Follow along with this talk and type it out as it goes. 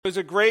It was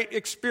a great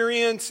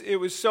experience. It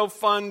was so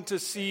fun to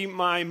see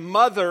my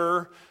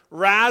mother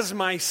razz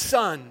my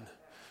son.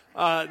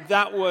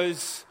 That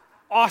was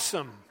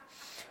awesome.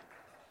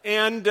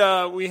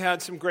 And we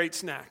had some great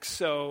snacks,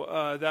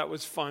 so that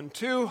was fun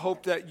too.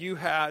 Hope that you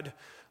had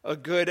a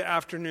good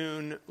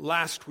afternoon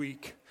last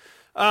week.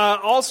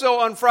 Also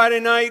on Friday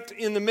night,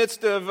 in the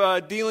midst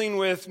of dealing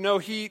with no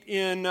heat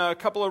in a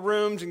couple of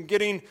rooms and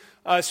getting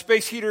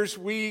space heaters,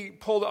 we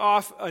pulled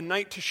off a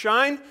night to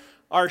shine.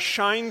 Our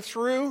shine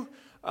through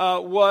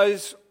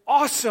was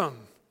awesome.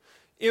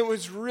 It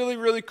was really,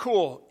 really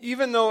cool.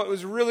 Even though it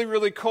was really,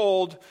 really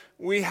cold,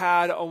 we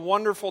had a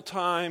wonderful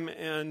time,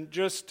 and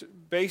just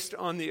based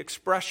on the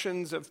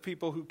expressions of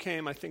people who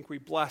came, I think we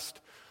blessed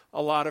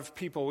a lot of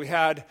people. We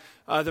had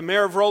the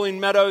mayor of Rolling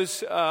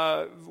Meadows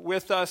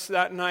with us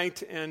that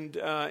night, and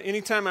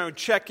anytime I would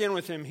check in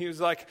with him, he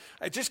was like,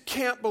 I just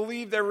can't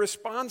believe their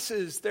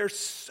responses. They're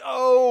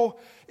so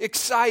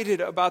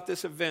excited about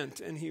this event,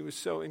 and he was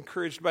so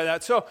encouraged by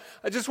that. So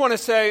I just want to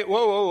say,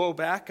 whoa,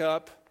 back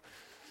up.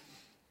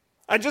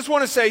 I just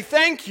want to say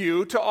thank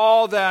you to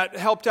all that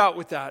helped out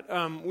with that.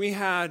 We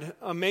had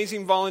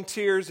amazing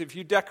volunteers. If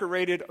you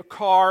decorated a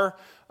car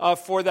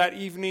for that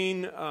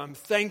evening,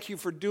 thank you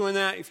for doing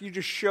that. If you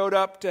just showed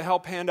up to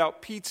help hand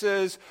out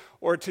pizzas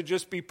or to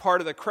just be part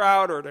of the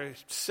crowd or to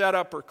set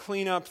up or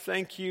clean up,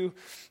 thank you.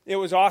 It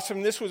was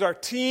awesome. This was our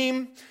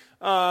team,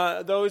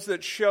 those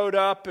that showed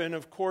up, and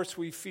of course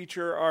we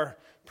feature our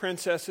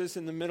princesses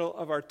in the middle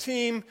of our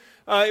team.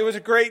 It was a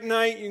great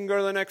night. You can go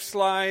to the next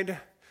slide.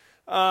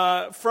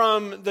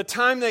 From the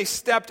time they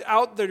stepped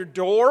out their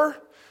door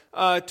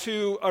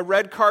to a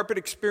red carpet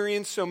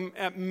experience. So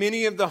at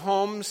many of the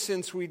homes,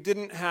 since we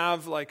didn't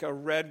have like a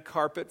red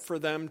carpet for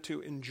them to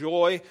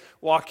enjoy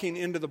walking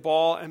into the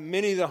ball, and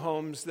many of the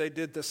homes, they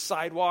did the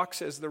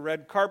sidewalks as the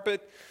red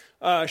carpet.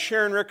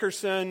 Sharon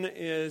Rickerson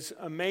is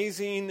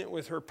amazing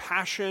with her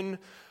passion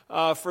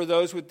for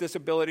those with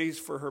disabilities,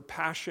 for her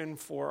passion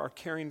for our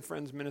Caring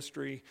Friends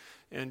ministry,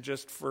 and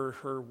just for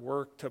her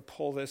work to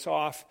pull this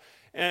off.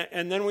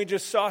 And then we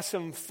just saw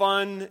some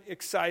fun,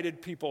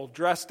 excited people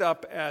dressed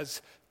up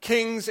as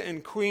kings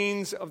and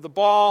queens of the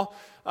ball.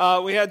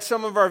 We had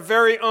some of our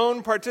very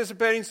own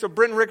participating. So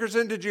Britton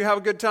Rickerson, did you have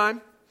a good time?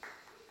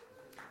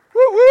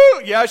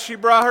 Woo-woo! Yeah, she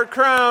brought her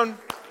crown.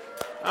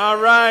 All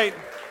right.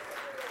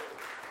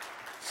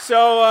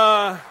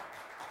 So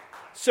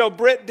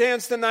Britt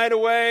danced the night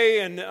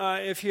away, and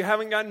if you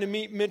haven't gotten to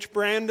meet Mitch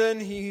Brandon,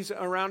 he's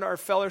around our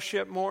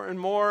fellowship more and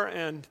more,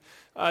 and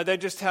they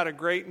just had a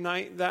great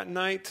night that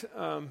night.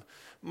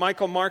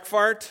 Michael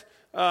Markfart,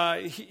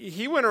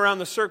 he went around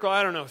the circle,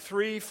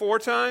 3-4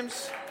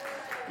 times?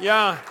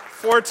 Yeah,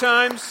 4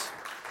 times.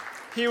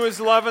 He was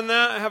loving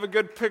that. I have a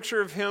good picture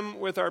of him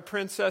with our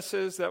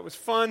princesses. That was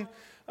fun.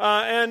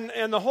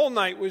 And the whole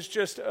night was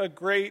just a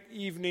great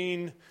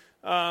evening,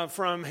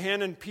 from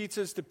handing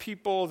pizzas to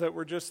people that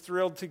were just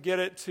thrilled to get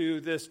it, to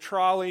this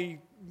trolley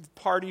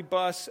party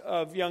bus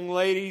of young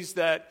ladies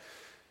that,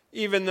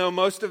 even though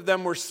most of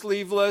them were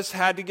sleeveless,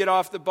 had to get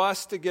off the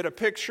bus to get a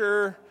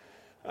picture.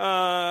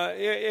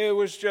 It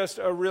was just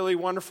a really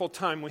wonderful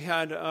time. We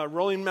had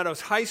Rolling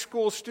Meadows High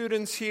School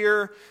students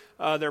here,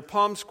 their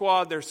Palm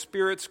Squad, their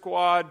Spirit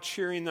Squad,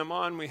 cheering them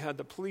on. We had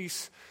the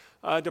police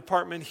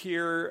department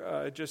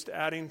here, just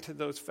adding to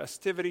those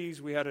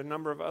festivities. We had a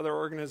number of other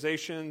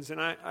organizations,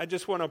 and I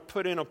just want to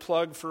put in a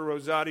plug for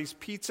Rosati's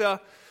Pizza.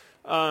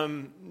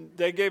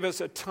 They gave us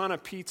a ton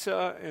of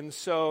pizza, and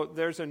so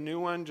there's a new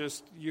one.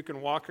 Just you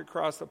can walk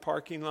across the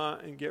parking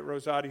lot and get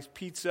Rosati's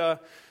Pizza.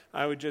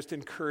 I would just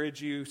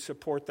encourage you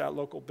support that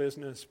local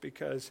business,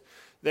 because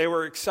they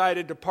were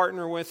excited to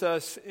partner with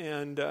us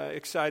and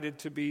excited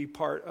to be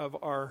part of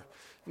our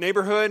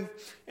neighborhood.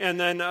 And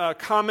then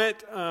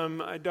Comet,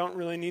 I don't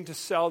really need to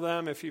sell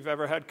them. If you've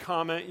ever had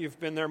Comet, you've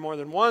been there more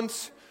than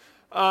once.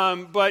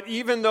 But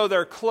even though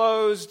they're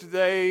closed,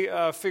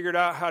 they figured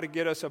out how to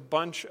get us a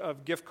bunch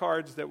of gift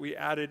cards that we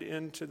added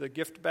into the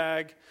gift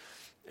bag.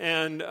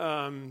 And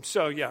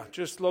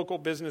just local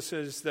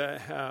businesses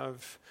that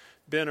have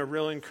been a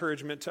real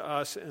encouragement to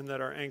us and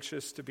that are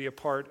anxious to be a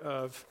part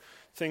of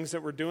things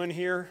that we're doing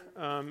here.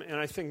 And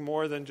I think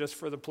more than just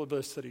for the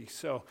publicity.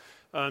 So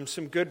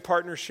some good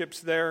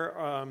partnerships there.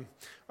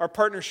 Our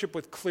partnership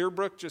with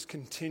Clearbrook just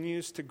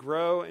continues to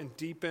grow and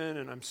deepen,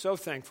 and I'm so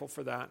thankful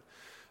for that.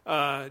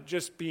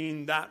 Just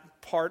being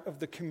that part of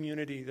the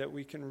community that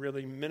we can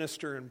really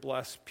minister and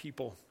bless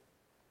people.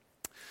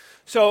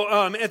 So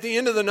at the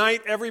end of the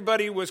night,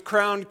 everybody was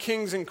crowned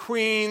kings and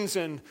queens,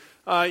 and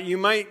you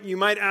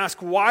might ask,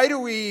 why do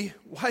we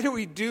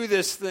do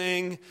this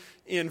thing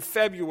in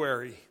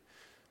February?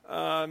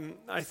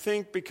 I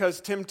think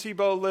because Tim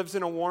Tebow lives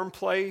in a warm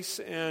place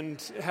and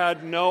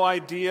had no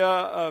idea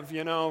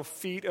of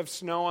feet of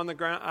snow on the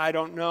ground. I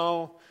don't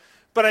know.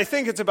 But I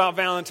think it's about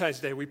Valentine's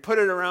Day. We put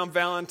it around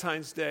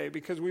Valentine's Day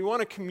because we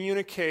want to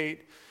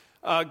communicate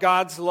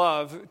God's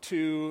love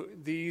to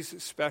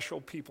these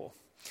special people.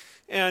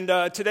 And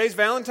today's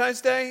Valentine's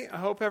Day. I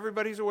hope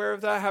everybody's aware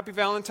of that. Happy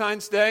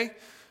Valentine's Day.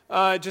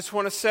 I just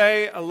want to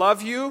say I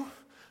love you.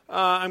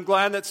 I'm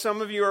glad that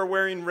some of you are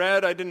wearing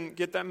red. I didn't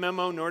get that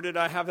memo, nor did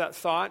I have that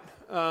thought.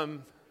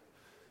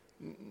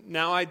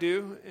 Now I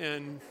do,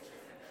 and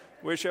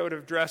wish I would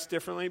have dressed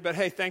differently. But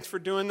hey, thanks for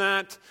doing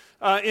that.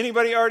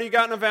 Anybody already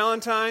gotten a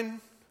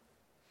Valentine?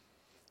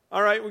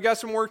 All right, we got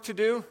some work to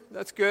do.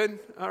 That's good.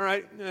 All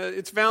right,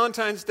 it's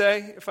Valentine's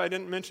Day, if I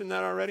didn't mention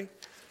that already.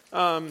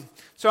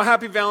 So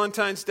happy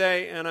Valentine's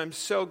Day, and I'm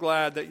so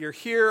glad that you're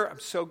here.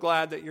 I'm so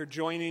glad that you're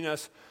joining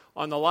us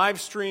on the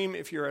live stream.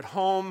 If you're at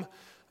home,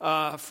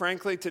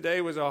 frankly,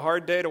 today was a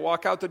hard day to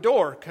walk out the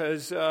door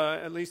because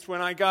at least when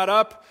I got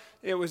up,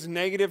 it was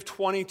negative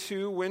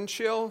 22 wind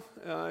chill.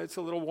 It's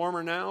a little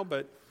warmer now,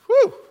 but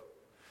whew,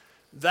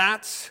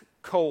 that's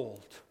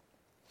cold.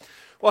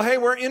 Well, hey,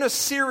 we're in a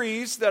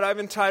series that I've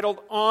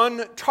entitled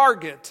On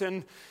Target,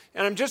 and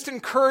I'm just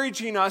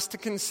encouraging us to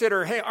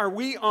consider, hey, are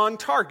we on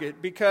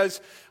target? Because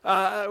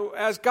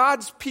as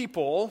God's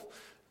people,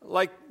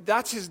 like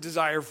that's His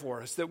desire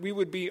for us, that we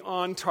would be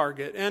on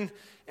target.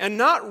 And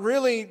not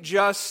really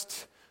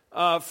just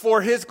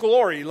for His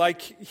glory.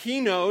 Like He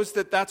knows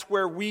that that's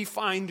where we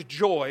find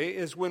joy,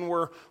 is when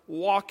we're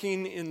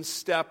walking in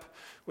step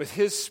with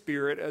His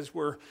Spirit as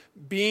we're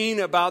being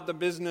about the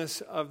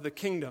business of the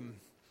kingdom.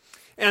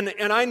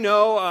 And I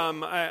know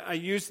I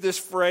used this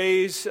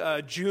phrase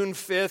June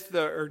 5th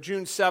or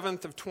June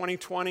 7th of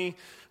 2020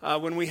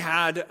 when we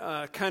had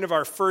kind of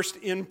our first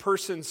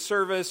in-person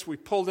service. We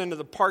pulled into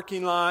the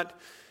parking lot.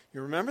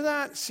 You remember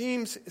that?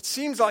 It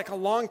seems like a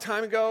long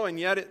time ago, and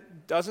yet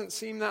it doesn't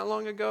seem that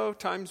long ago.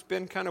 Time's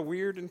been kind of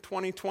weird in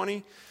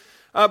 2020.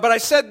 But I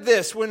said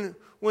this, when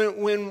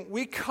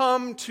we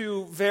come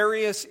to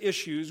various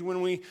issues,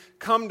 when we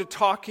come to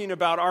talking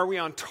about are we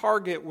on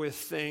target with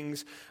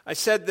things, I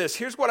said this,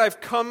 here's what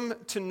I've come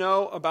to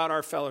know about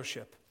our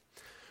fellowship.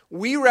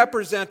 We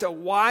represent a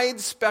wide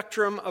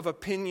spectrum of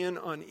opinion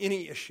on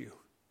any issue.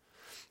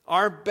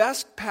 Our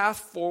best path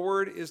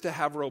forward is to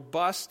have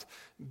robust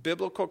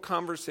biblical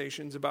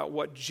conversations about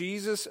what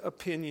Jesus'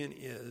 opinion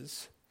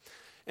is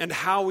and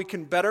how we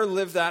can better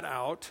live that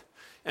out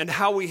and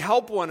how we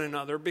help one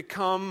another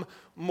become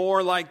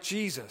more like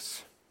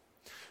Jesus.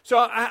 So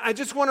I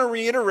just want to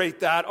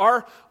reiterate that.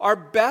 Our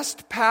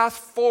best path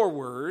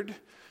forward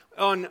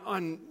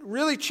on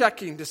really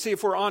checking to see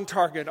if we're on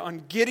target,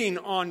 on getting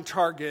on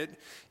target,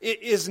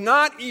 it is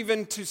not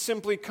even to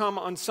simply come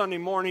on Sunday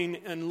morning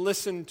and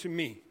listen to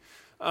me.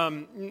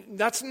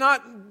 That's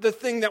not the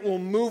thing that will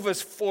move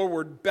us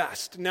forward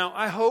best. Now,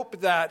 I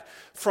hope that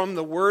from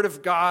the Word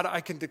of God,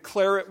 I can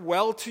declare it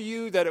well to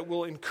you, that it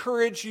will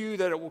encourage you,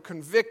 that it will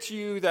convict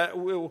you, that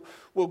we'll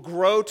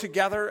grow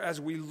together as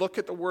we look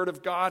at the Word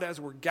of God,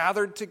 as we're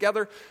gathered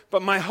together.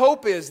 But my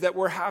hope is that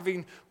we're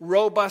having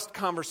robust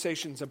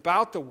conversations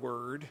about the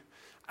Word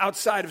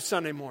outside of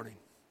Sunday morning.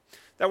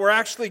 That we're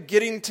actually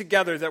getting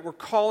together, that we're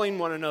calling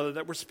one another,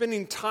 that we're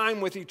spending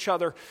time with each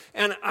other.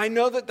 And I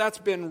know that that's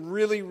been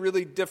really,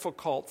 really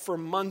difficult for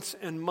months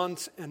and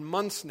months and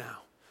months now.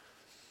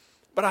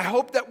 But I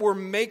hope that we're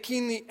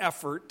making the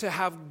effort to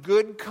have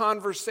good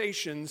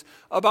conversations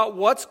about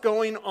what's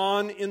going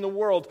on in the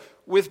world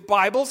with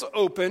Bibles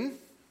open.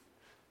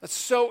 That's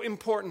so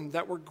important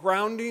that we're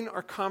grounding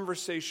our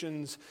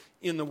conversations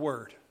in the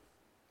Word.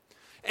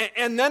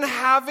 And then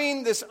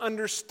having this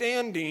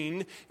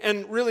understanding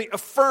and really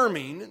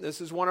affirming,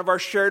 this is one of our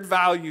shared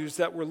values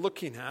that we're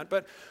looking at,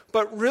 but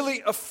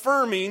really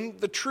affirming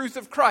the truth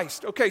of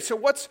Christ. Okay, so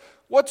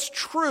what's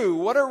true?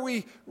 What are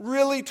we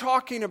really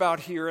talking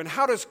about here? And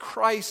how does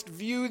Christ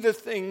view the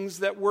things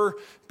that we're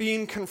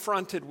being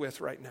confronted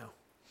with right now?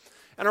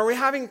 And are we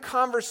having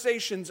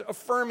conversations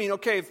affirming,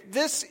 okay, if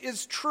this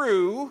is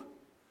true,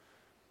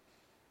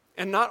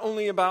 and not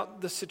only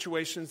about the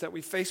situations that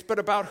we face, but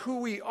about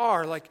who we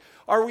are. Like,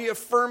 are we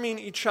affirming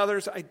each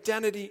other's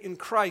identity in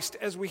Christ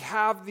as we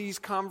have these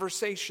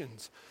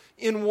conversations?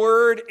 In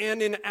word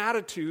and in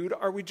attitude,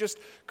 are we just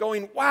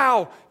going,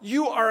 wow,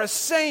 you are a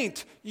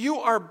saint, you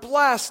are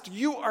blessed,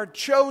 you are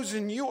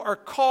chosen, you are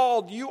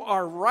called, you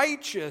are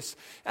righteous.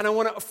 And I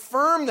want to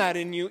affirm that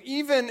in you,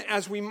 even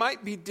as we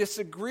might be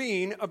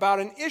disagreeing about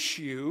an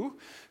issue,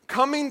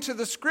 coming to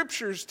the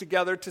Scriptures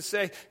together to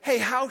say, hey,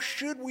 how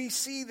should we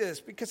see this?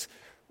 Because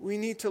we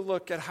need to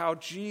look at how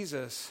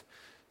Jesus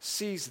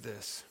sees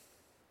this.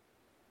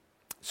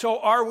 So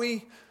are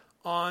we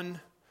on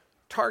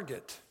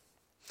target?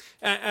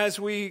 As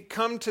we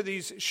come to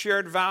these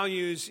shared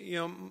values,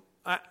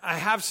 I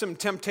have some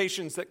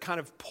temptations that kind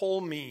of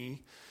pull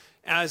me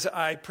as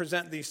I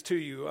present these to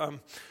you.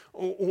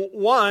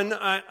 One,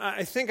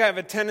 I think I have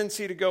a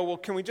tendency to go, well,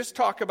 can we just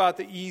talk about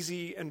the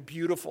easy and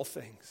beautiful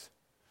things?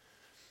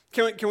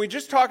 Can we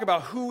just talk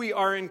about who we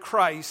are in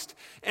Christ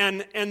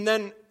and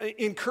then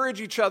encourage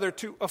each other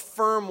to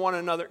affirm one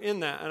another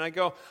in that? And I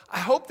go, I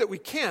hope that we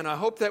can. I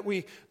hope that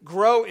we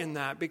grow in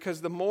that, because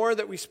the more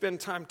that we spend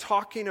time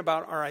talking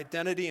about our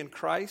identity in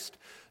Christ,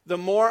 the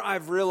more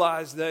I've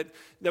realized that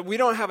we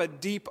don't have a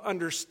deep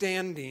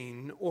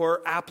understanding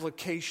or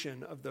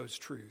application of those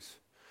truths.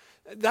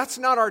 That's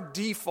not our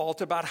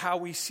default about how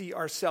we see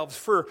ourselves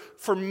for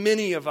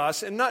many of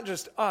us, and not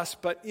just us,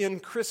 but in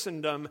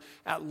Christendom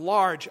at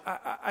large.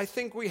 I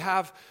think we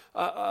have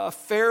a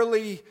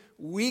fairly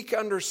weak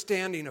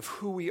understanding of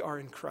who we are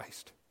in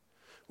Christ.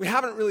 We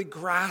haven't really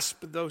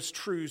grasped those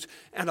truths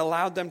and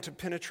allowed them to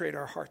penetrate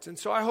our hearts. And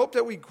so I hope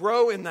that we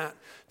grow in that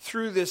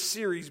through this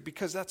series,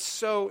 because that's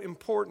so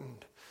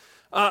important.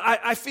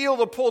 I feel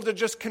the pull to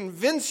just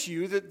convince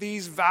you that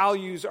these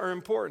values are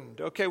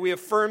important. Okay, we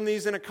affirmed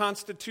these in a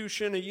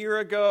constitution a year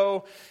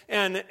ago,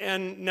 and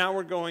now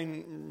we're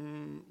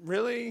going,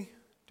 really?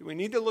 Do we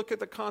need to look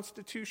at the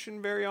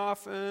Constitution very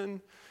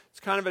often? It's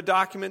kind of a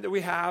document that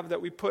we have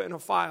that we put in a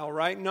file,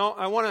 right? No,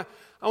 I want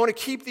to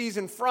keep these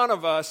in front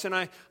of us, and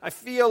I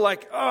feel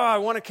like, I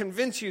want to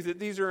convince you that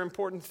these are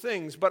important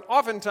things. But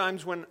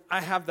oftentimes when I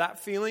have that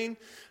feeling,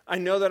 I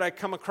know that I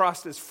come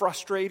across as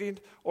frustrated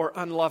or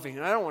unloving,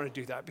 and I don't want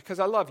to do that because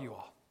I love you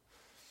all.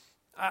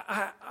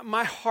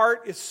 My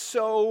heart is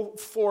so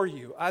for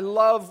you. I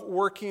love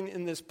working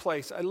in this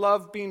place. I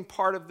love being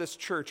part of this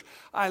church.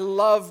 I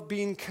love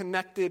being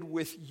connected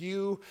with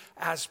you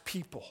as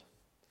people.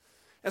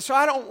 And so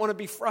I don't want to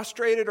be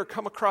frustrated or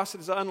come across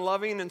as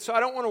unloving, and so I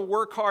don't want to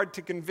work hard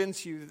to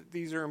convince you that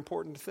these are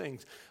important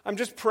things. I'm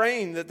just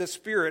praying that the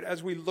Spirit,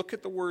 as we look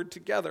at the Word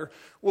together,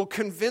 will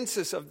convince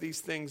us of these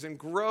things and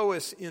grow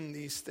us in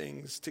these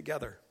things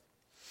together.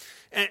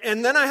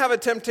 And then I have a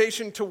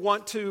temptation to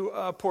want to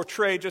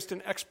portray just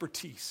an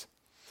expertise.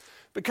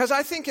 Because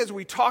I think as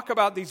we talk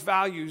about these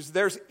values,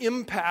 there's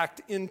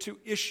impact into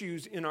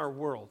issues in our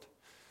world.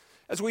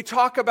 As we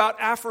talk about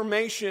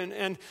affirmation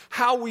and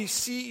how we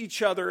see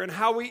each other and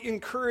how we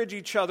encourage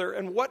each other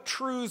and what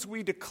truths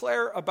we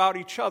declare about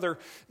each other,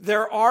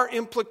 there are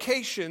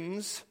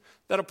implications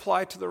that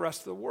apply to the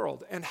rest of the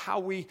world and how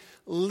we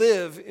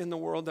live in the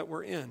world that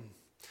we're in.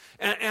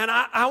 And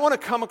I want to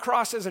come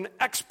across as an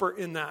expert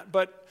in that,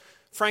 but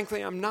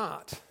frankly, I'm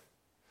not.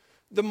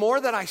 The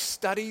more that I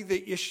study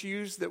the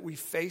issues that we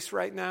face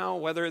right now,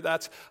 whether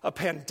that's a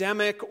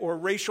pandemic or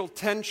racial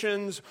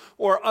tensions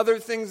or other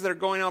things that are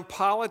going on,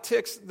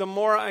 politics, the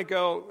more I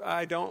go,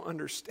 I don't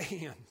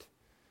understand.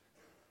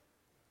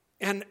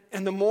 And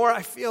the more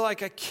I feel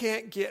like I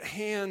can't get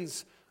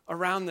hands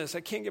around this.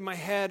 I can't get my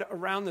head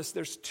around this.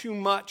 There's too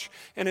much,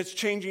 and it's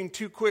changing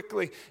too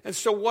quickly. And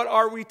so what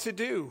are we to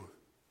do?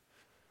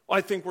 Well,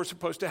 I think we're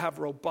supposed to have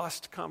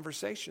robust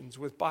conversations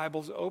with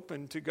Bibles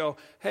open to go,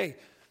 hey,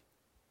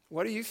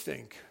 what do you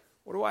think?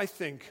 What do I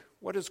think?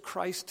 What does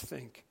Christ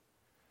think?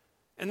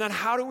 And then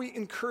how do we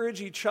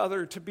encourage each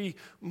other to be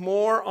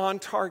more on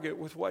target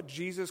with what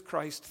Jesus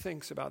Christ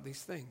thinks about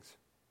these things?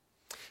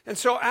 And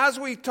so as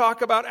we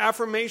talk about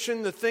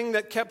affirmation, the thing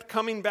that kept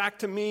coming back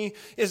to me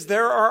is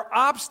there are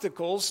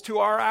obstacles to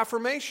our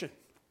affirmation.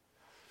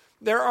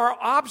 There are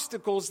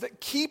obstacles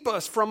that keep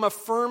us from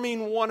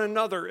affirming one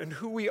another and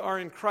who we are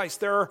in Christ.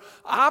 There are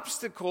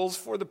obstacles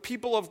for the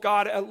people of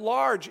God at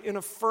large in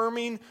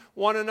affirming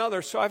one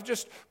another. So I've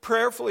just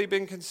prayerfully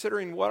been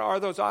considering what are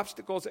those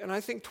obstacles, and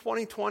I think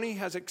 2020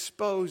 has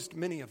exposed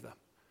many of them.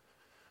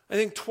 I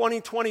think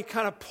 2020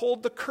 kind of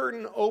pulled the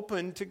curtain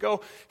open to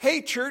go,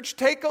 hey, church,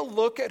 take a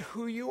look at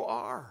who you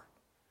are.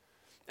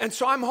 And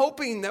so I'm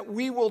hoping that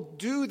we will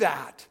do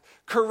that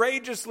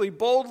courageously,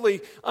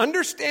 boldly,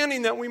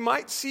 understanding that we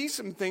might see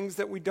some things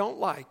that we don't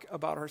like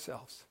about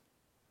ourselves.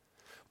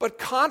 But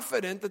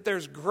confident that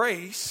there's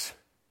grace,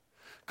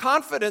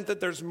 confident that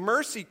there's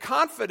mercy,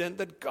 confident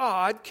that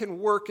God can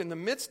work in the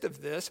midst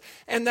of this,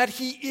 and that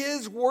He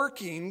is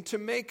working to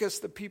make us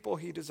the people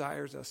He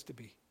desires us to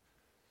be.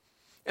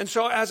 And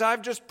so as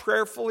I've just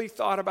prayerfully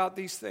thought about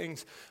these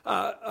things,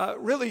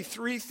 really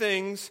three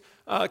things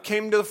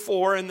came to the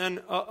fore, and then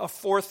a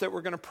fourth that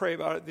we're going to pray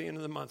about at the end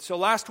of the month. So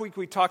last week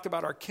we talked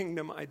about our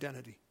kingdom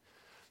identity,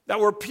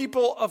 that we're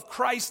people of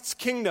Christ's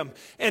kingdom.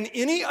 And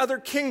any other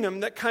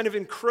kingdom that kind of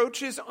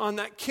encroaches on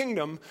that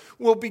kingdom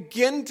will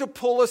begin to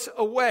pull us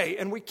away.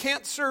 And we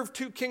can't serve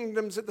two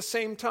kingdoms at the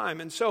same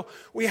time. And so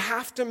we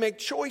have to make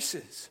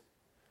choices.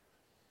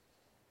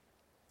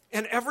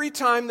 And every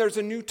time there's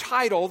a new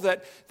title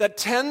that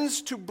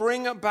tends to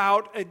bring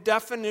about a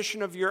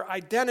definition of your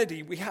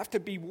identity, we have to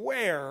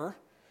beware,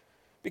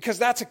 because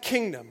that's a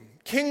kingdom.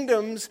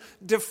 Kingdoms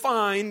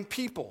define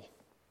people.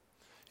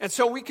 And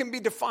so we can be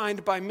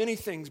defined by many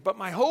things, but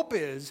my hope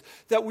is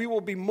that we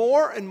will be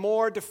more and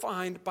more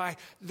defined by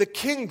the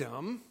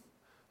kingdom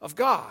of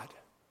God.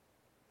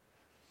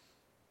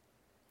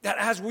 That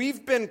as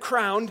we've been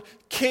crowned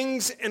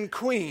kings and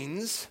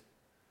queens,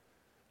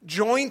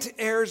 joint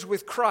heirs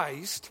with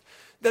Christ,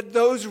 that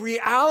those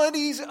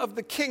realities of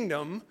the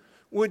kingdom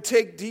would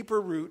take deeper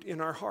root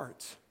in our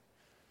hearts.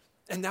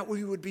 And that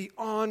we would be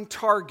on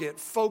target,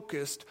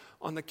 focused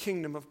on the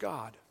kingdom of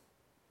God.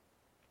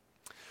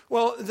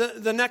 Well,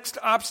 the next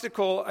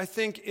obstacle, I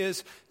think,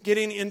 is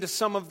getting into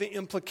some of the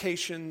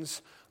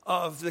implications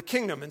of the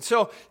kingdom. And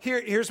so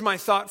here's my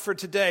thought for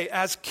today.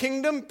 As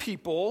kingdom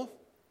people,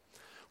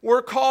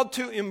 we're called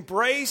to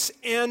embrace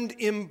and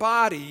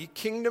embody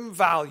kingdom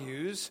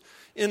values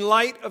in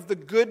light of the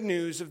good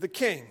news of the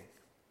King.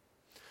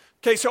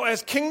 Okay, so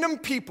as kingdom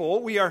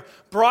people, we are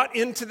brought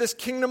into this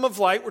kingdom of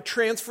light. We're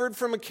transferred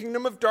from a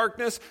kingdom of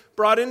darkness,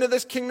 brought into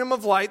this kingdom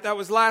of light. That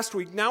was last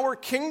week. Now we're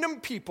kingdom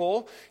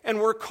people, and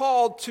we're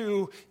called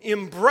to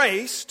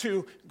embrace,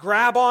 to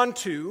grab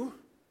onto,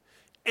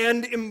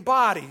 and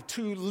embody,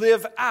 to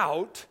live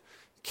out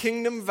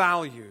kingdom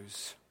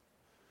values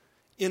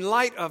in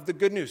light of the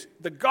good news,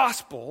 the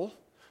gospel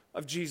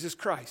of Jesus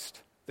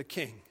Christ, the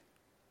King.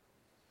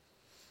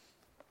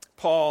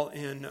 Paul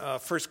in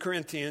 1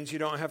 Corinthians, you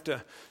don't have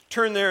to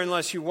turn there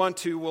unless you want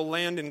to. We'll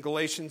land in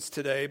Galatians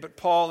today. But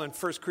Paul in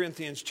 1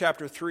 Corinthians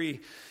chapter 3,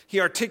 he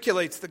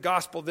articulates the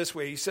gospel this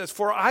way. He says,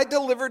 "For I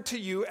delivered to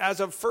you as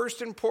of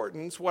first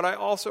importance what I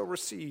also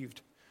received,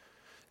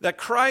 that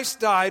Christ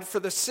died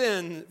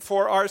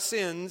for our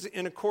sins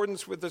in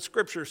accordance with the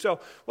Scripture." So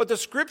what the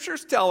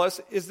Scriptures tell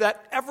us is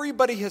that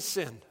everybody has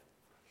sinned.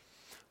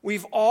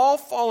 We've all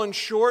fallen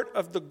short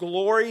of the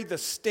glory, the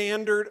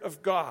standard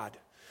of God.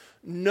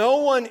 No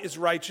one is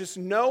righteous,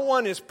 no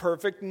one is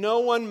perfect, no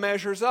one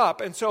measures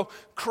up. And so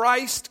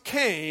Christ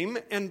came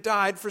and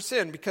died for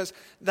sin because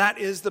that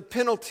is the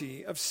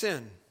penalty of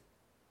sin.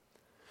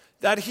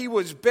 That he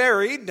was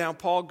buried, now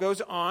Paul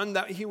goes on,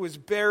 that he was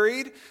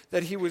buried,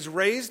 that he was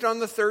raised on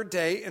the third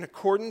day in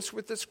accordance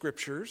with the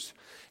Scriptures,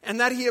 and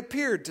that he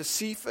appeared to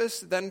Cephas,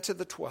 then to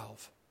the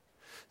 12.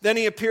 Then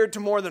he appeared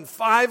to more than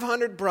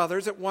 500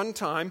 brothers at one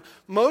time,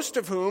 most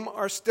of whom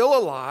are still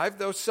alive,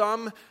 though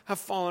some have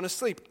fallen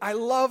asleep. I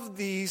love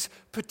these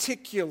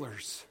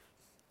particulars.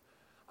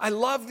 I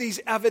love these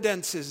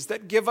evidences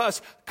that give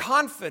us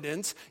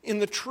confidence in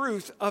the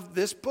truth of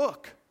this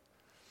book.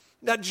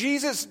 That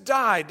Jesus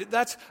died,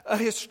 that's a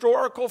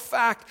historical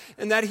fact,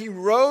 and that he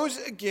rose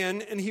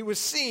again and he was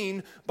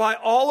seen by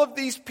all of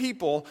these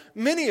people,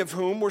 many of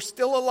whom were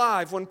still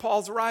alive when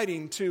Paul's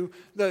writing to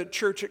the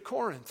church at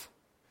Corinth.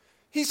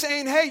 He's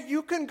saying, hey,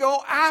 you can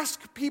go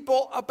ask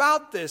people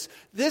about this.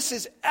 This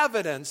is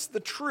evidence, the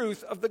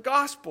truth of the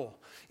gospel.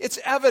 It's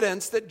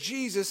evidence that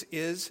Jesus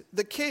is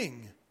the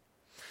King.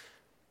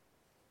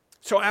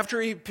 So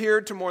after he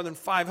appeared to more than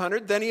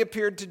 500, then he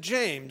appeared to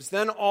James,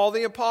 then all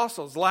the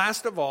apostles.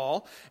 Last of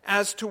all,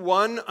 as to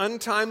one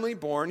untimely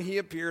born, he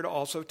appeared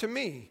also to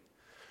me.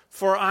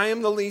 For I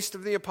am the least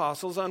of the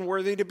apostles,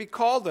 unworthy to be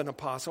called an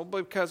apostle,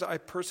 because I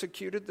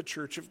persecuted the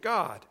church of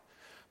God.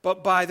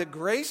 But by the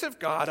grace of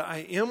God,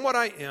 I am what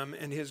I am,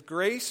 and his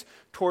grace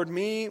toward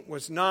me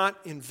was not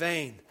in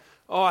vain.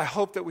 Oh, I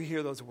hope that we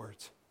hear those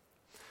words.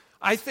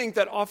 I think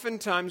that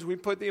oftentimes we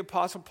put the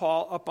Apostle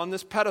Paul up on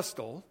this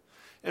pedestal,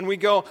 and we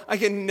go, I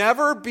can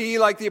never be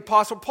like the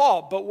Apostle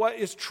Paul. But what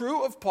is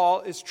true of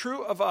Paul is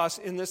true of us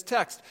in this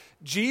text.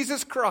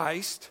 Jesus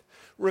Christ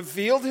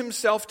revealed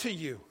himself to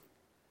you.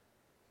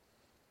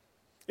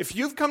 If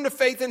you've come to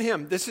faith in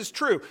him, this is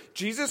true.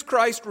 Jesus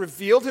Christ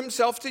revealed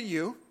himself to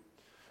you.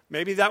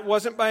 Maybe that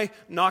wasn't by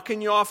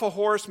knocking you off a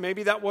horse.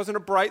 Maybe that wasn't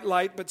a bright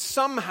light. But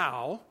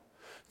somehow,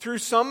 through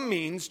some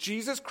means,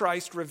 Jesus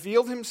Christ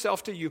revealed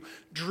himself to you,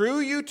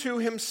 drew you to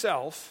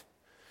himself,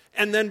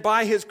 and then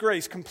by his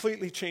grace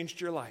completely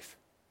changed your life.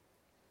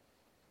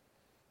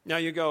 Now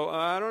you go,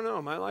 I don't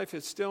know, my life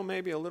is still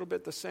maybe a little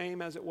bit the same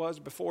as it was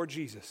before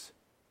Jesus.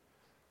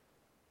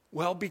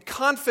 Well, be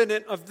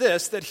confident of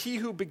this, that he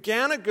who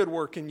began a good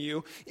work in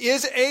you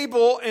is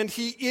able and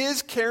he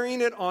is carrying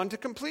it on to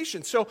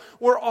completion. So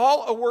we're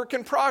all a work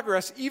in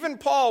progress. Even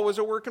Paul was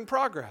a work in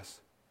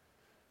progress.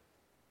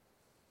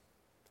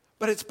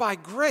 But it's by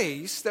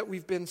grace that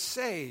we've been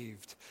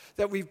saved,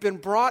 that we've been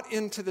brought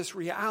into this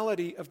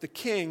reality of the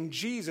King,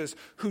 Jesus,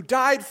 who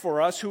died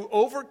for us, who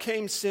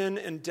overcame sin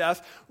and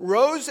death,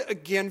 rose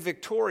again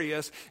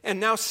victorious, and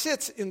now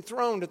sits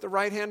enthroned at the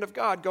right hand of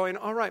God, going,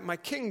 all right, my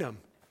kingdom,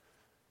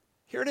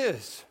 here it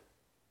is.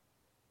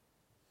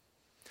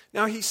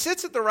 Now, he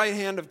sits at the right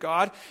hand of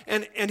God,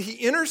 and he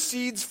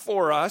intercedes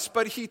for us,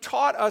 but he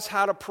taught us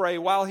how to pray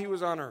while he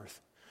was on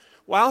earth.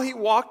 While he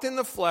walked in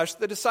the flesh,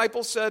 the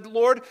disciples said,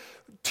 Lord,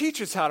 teach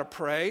us how to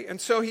pray.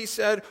 And so he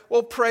said,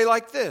 well, pray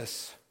like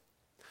this.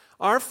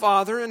 Our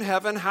Father in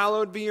heaven,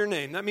 hallowed be your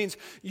name. That means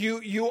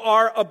you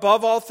are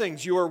above all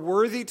things. You are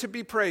worthy to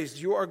be praised.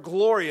 You are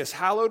glorious.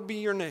 Hallowed be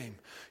your name.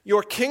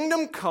 Your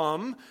kingdom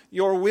come,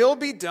 your will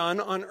be done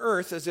on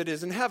earth as it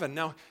is in heaven.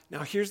 Now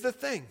here's the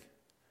thing.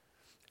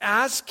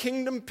 As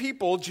kingdom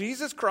people,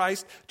 Jesus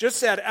Christ just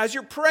said, as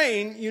you're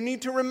praying, you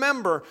need to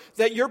remember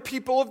that you're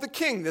people of the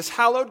King, this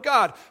hallowed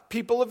God,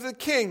 people of the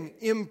King,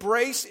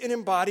 embrace and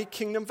embody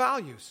kingdom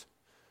values.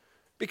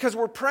 Because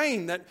we're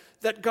praying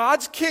that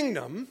God's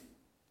kingdom,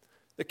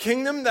 the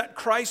kingdom that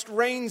Christ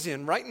reigns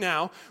in right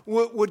now,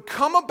 would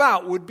come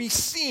about, would be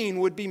seen,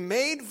 would be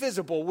made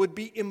visible, would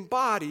be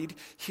embodied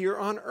here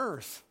on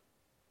earth.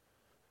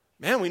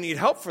 Man, we need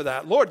help for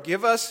that. Lord,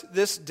 give us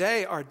this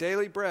day our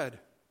daily bread.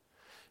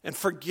 And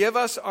forgive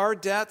us our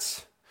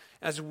debts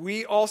as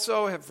we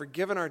also have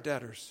forgiven our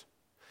debtors.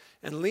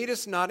 And lead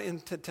us not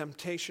into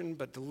temptation,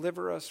 but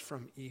deliver us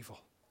from evil.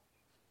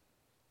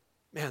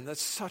 Man,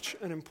 that's such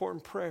an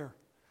important prayer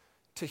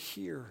to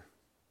hear.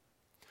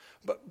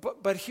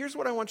 But here's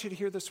what I want you to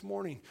hear this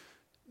morning.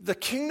 The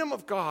kingdom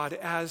of God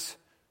as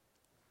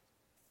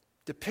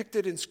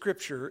depicted in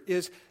Scripture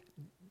is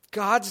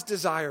God's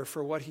desire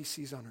for what he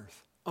sees on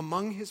earth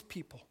among his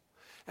people.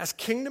 As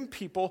kingdom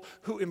people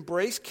who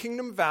embrace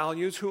kingdom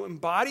values, who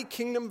embody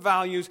kingdom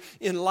values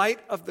in light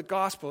of the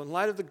gospel, in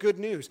light of the good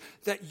news,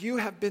 that you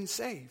have been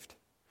saved,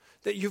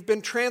 that you've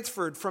been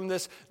transferred from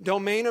this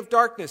domain of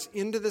darkness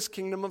into this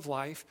kingdom of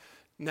life.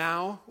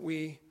 Now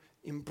we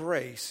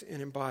embrace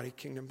and embody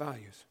kingdom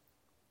values.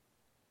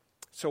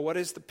 So what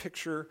is the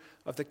picture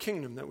of the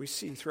kingdom that we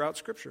see throughout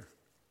Scripture?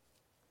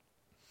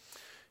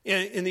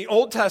 In the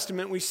Old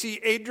Testament, we see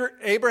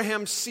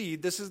Abraham's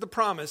seed. This is the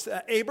promise,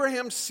 that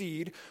Abraham's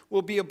seed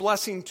will be a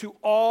blessing to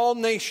all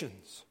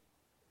nations.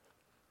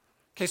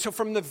 Okay, so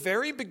from the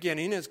very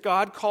beginning, as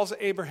God calls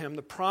Abraham,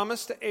 the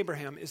promise to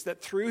Abraham is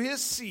that through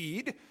his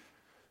seed,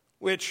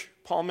 which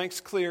Paul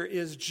makes clear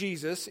is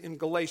Jesus in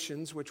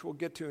Galatians, which we'll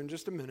get to in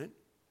just a minute.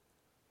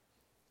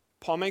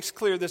 Paul makes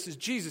clear this is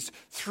Jesus.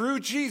 Through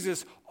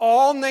Jesus,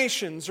 all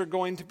nations are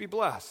going to be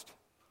blessed.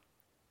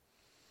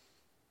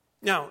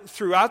 Now,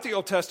 throughout the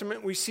Old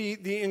Testament, we see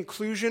the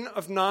inclusion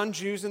of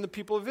non-Jews in the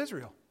people of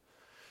Israel.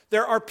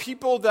 There are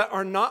people that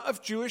are not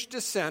of Jewish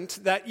descent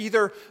that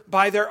either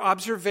by their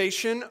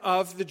observation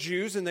of the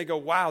Jews, and they go,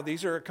 wow,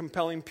 these are a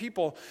compelling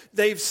people,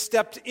 they've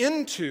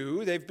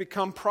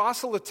become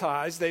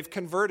proselytized, they've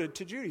converted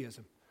to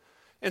Judaism.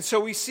 And so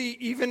we see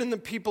even in the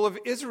people of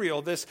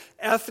Israel, this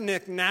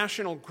ethnic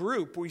national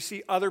group, we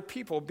see other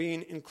people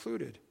being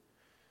included.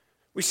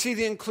 We see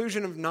the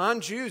inclusion of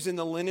non-Jews in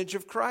the lineage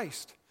of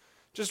Christ.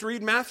 Just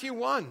read Matthew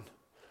 1.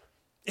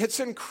 It's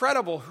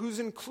incredible who's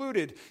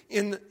included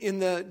in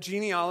the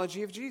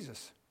genealogy of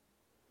Jesus.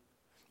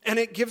 And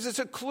it gives us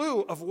a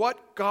clue of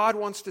what God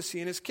wants to see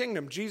in his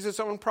kingdom. Jesus'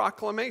 own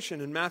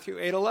proclamation in Matthew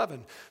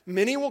 8:11.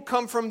 Many will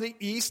come from the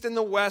east and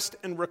the west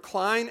and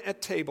recline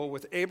at table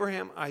with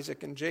Abraham,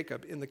 Isaac, and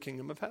Jacob in the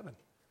kingdom of heaven.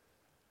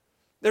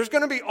 There's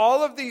going to be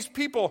all of these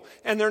people,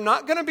 and they're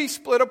not going to be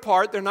split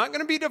apart. They're not going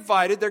to be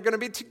divided. They're going to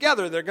be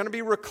together. They're going to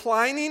be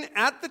reclining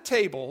at the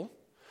table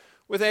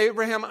with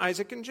Abraham,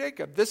 Isaac, and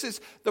Jacob. This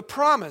is the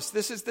promise.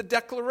 This is the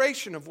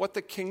declaration of what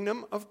the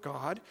kingdom of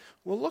God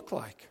will look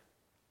like.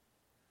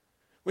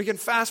 We can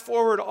fast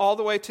forward all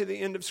the way to the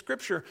end of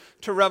Scripture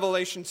to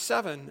Revelation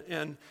 7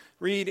 and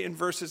read in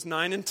verses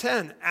 9 and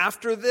 10.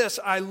 After this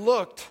I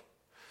looked,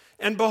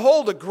 and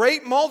behold, a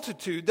great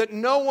multitude that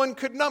no one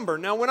could number.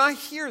 Now, when I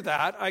hear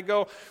that, I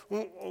go,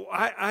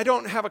 I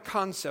don't have a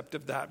concept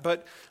of that.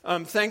 But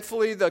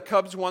thankfully, the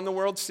Cubs won the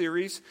World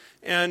Series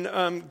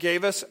and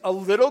gave us a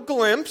little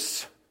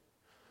glimpse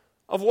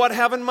of what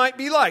heaven might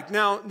be like.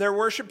 Now, they're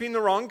worshiping the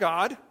wrong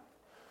God.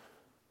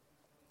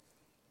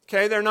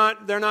 Okay, they're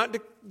not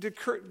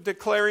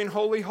declaring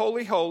holy,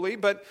 holy, holy.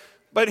 But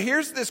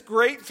here's this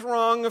great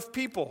throng of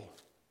people.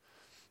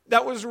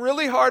 That was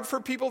really hard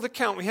for people to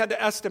count. We had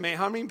to estimate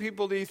how many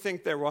people do you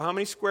think there were? How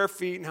many square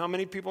feet and how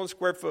many people in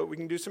square foot? We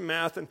can do some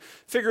math and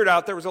figure it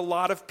out. There was a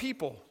lot of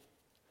people.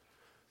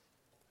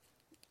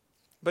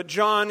 But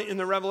John in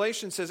the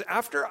Revelation says,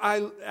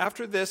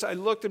 after this I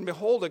looked, and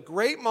behold, a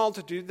great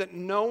multitude that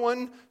no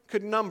one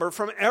could number,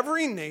 from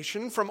every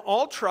nation, from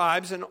all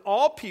tribes and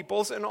all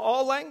peoples and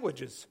all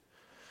languages,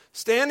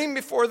 standing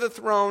before the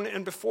throne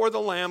and before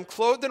the Lamb,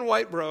 clothed in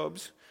white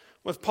robes,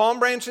 with palm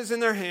branches in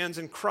their hands,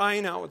 and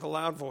crying out with a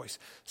loud voice,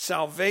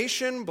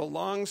 salvation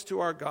belongs to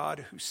our God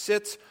who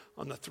sits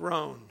on the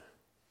throne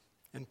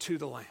and to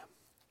the Lamb.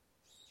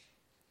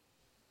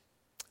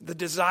 The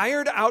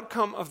desired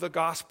outcome of the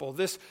gospel,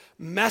 this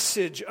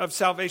message of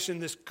salvation,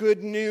 this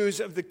good news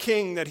of the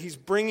King that he's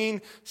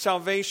bringing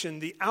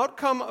salvation, the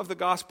outcome of the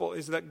gospel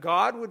is that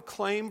God would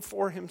claim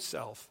for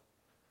himself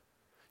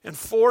and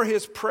for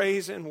his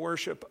praise and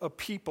worship a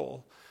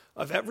people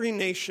of every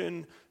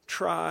nation,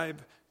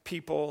 tribe,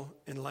 people,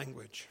 and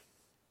language.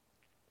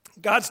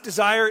 God's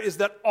desire is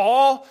that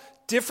all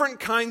different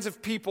kinds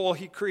of people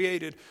he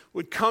created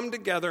would come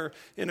together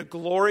in a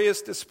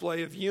glorious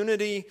display of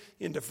unity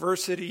in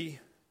diversity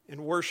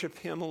and worship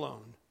him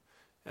alone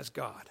as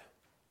God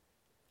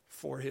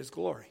for his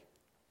glory.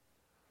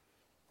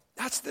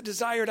 That's the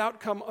desired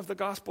outcome of the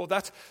gospel.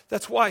 That's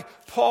why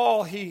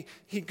Paul, he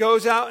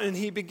goes out and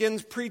he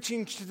begins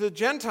preaching to the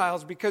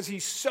Gentiles, because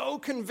he's so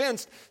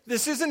convinced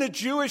this isn't a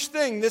Jewish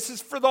thing. This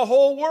is for the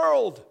whole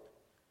world.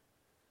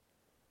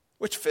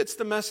 Which fits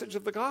the message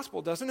of the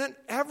gospel, doesn't it?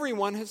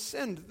 Everyone has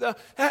sinned.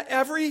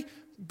 Every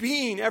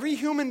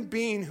human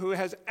being who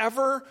has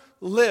ever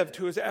lived,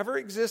 who has ever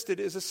existed,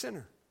 is a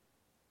sinner.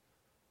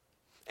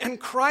 And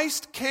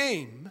Christ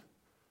came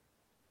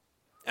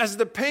as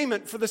the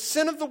payment for the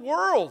sin of the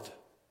world,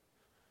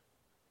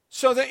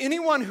 so that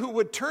anyone who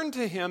would turn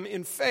to him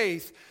in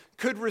faith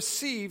could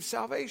receive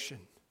salvation.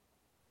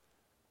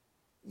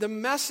 The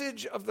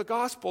message of the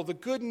gospel, the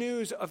good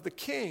news of the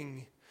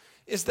King,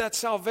 is that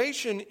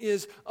salvation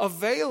is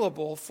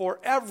available for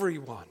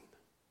everyone,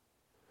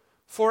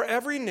 for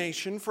every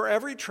nation, for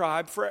every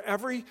tribe, for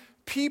every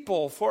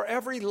people, for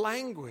every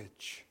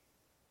language.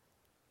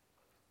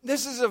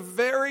 This is a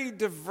very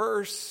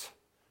diverse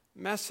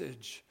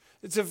message.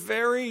 It's a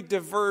very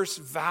diverse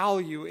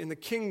value in the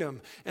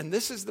kingdom. And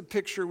this is the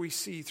picture we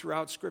see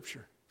throughout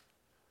Scripture.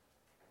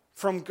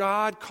 from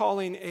God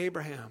calling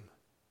Abraham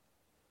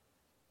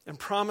and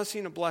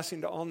promising a blessing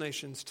to all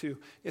nations, to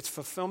its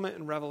fulfillment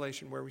in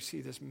Revelation, where we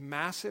see this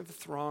massive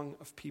throng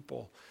of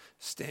people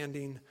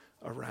standing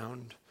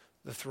around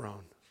the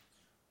throne.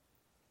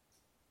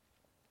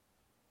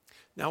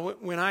 Now,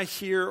 when I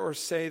hear or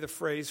say the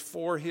phrase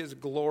 "for his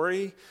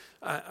glory,"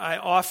 I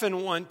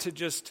often want to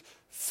just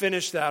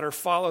finish that or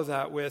follow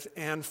that with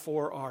 "and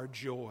for our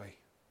joy."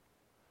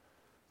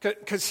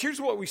 Because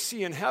here's what we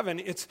see in heaven.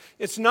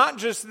 It's not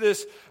just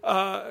this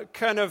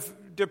kind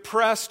of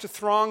depressed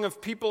throng of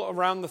people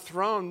around the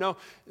throne. No,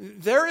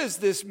 there is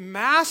this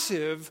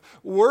massive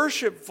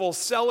worshipful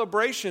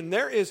celebration.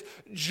 There is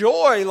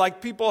joy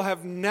like people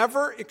have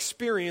never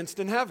experienced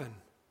in heaven.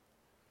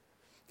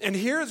 And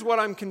here's what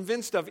I'm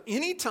convinced of.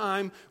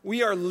 Anytime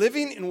we are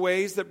living in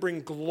ways that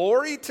bring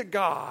glory to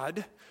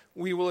God,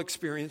 we will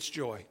experience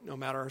joy, no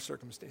matter our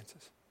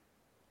circumstances.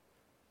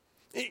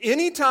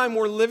 Anytime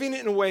we're living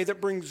in a way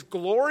that brings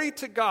glory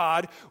to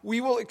God,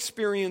 we will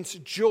experience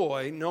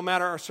joy, no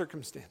matter our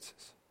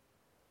circumstances.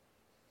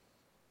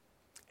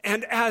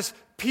 And as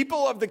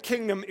people of the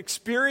kingdom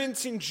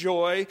experiencing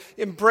joy,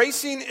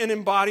 embracing and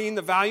embodying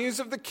the values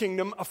of the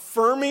kingdom,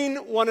 affirming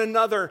one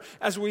another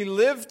as we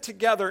live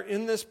together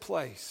in this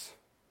place,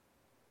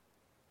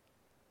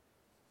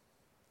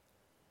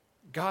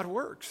 God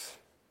works.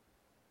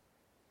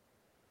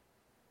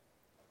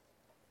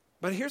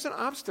 But here's an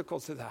obstacle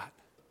to that.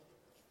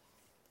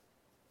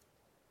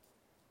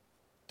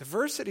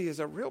 Diversity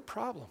is a real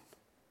problem.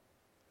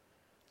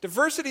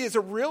 Diversity is a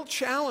real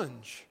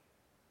challenge.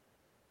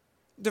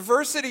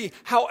 Diversity,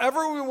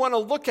 however we want to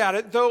look at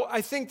it, though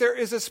I think there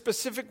is a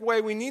specific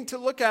way we need to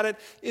look at it,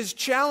 is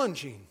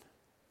challenging.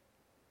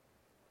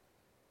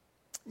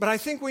 But I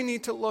think we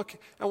need to look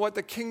at what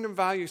the kingdom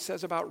value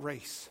says about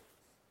race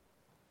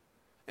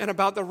and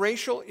about the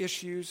racial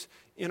issues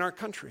in our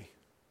country.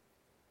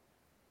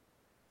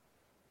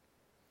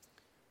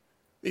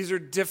 These are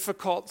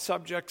difficult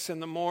subjects, and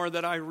the more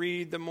that I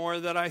read, the more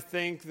that I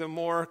think, the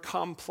more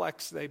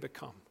complex they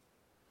become.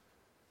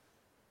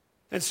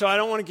 And so I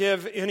don't want to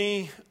give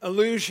any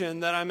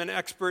illusion that I'm an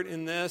expert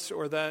in this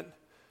or that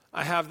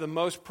I have the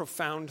most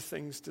profound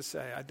things to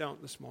say. I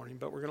don't this morning,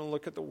 but we're going to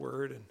look at the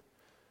Word, and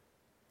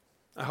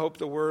I hope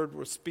the Word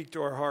will speak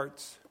to our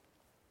hearts.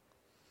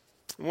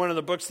 In one of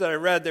the books that I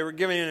read, they were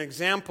giving an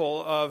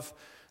example of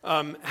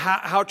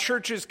how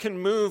churches can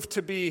move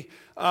to be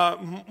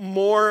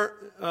more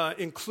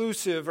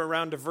inclusive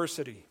around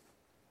diversity.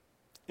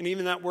 And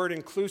even that word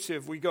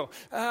inclusive, we go,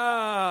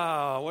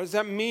 what does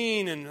that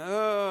mean? And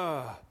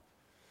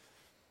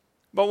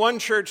But one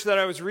church that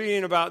I was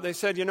reading about, they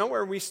said, you know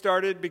where we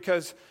started?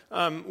 Because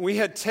we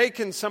had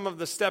taken some of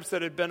the steps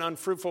that had been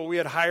unfruitful. We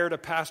had hired a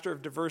pastor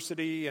of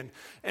diversity,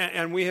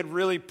 and we had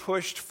really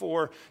pushed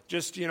for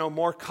just,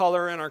 more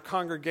color in our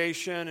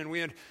congregation. And we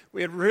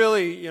had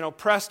really,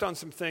 pressed on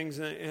some things,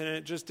 and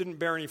it just didn't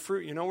bear any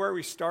fruit. You know where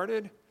we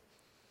started?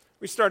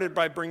 We started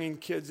by bringing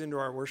kids into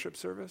our worship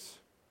service.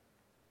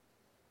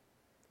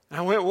 And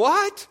I went,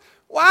 what?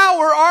 Wow,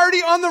 we're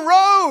already on the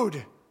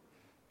road.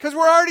 Because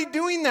we're already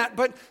doing that.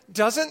 But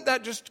doesn't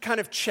that just kind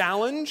of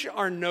challenge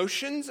our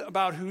notions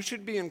about who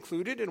should be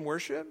included in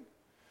worship?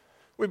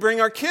 We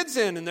bring our kids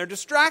in, and they're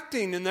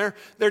distracting, and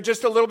they're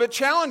just a little bit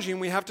challenging.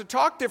 We have to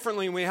talk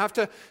differently. We have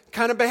to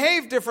kind of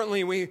behave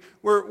differently.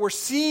 We're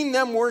seeing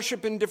them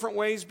worship in different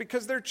ways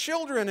because they're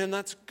children, and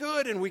that's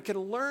good, and we can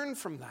learn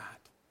from that.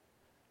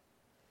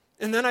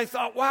 And then I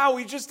thought, wow,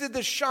 we just did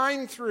the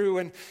shine through,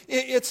 and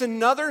it's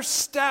another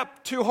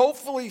step to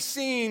hopefully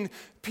seeing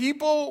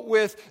people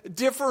with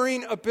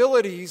differing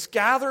abilities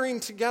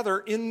gathering together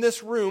in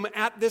this room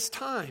at this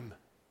time.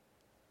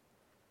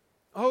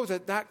 Oh,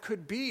 that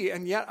could be,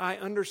 and yet I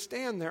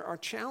understand there are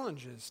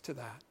challenges to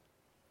that.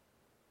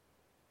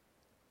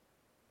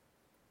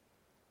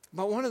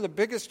 But one of the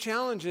biggest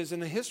challenges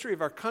in the history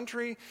of our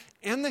country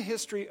and the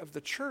history of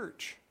the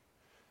church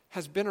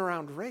has been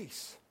around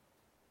race.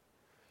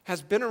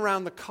 Has been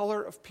around the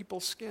color of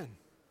people's skin.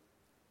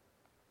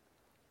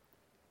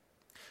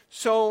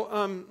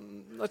 So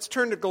let's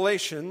turn to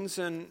Galatians,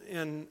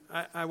 and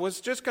I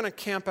was just going to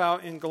camp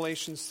out in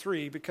Galatians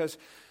 3 because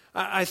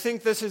I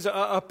think this is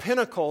a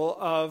pinnacle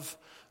of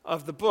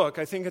the book.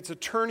 I think it's a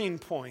turning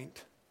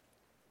point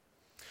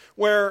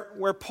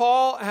where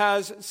Paul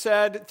has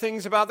said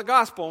things about the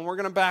gospel, and we're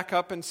going to back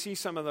up and see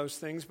some of those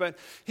things. But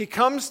he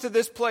comes to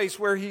this place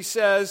where he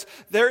says,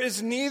 there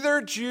is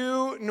neither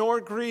Jew nor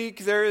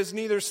Greek, there is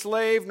neither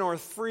slave nor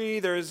free,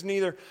 there is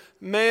neither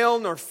male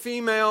nor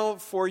female,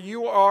 for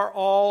you are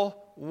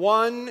all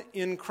one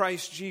in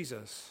Christ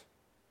Jesus.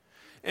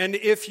 And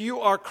if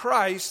you are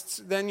Christ's,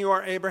 then you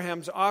are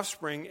Abraham's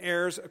offspring,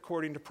 heirs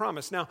according to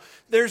promise. Now,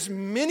 there's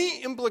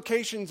many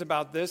implications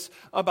about this,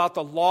 about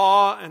the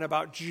law and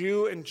about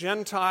Jew and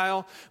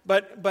Gentile.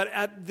 But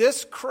at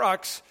this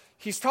crux,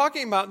 he's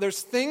talking about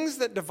there's things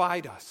that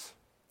divide us.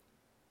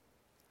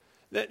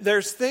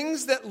 There's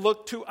things that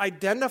look to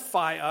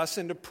identify us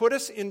and to put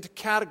us into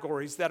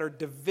categories that are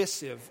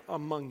divisive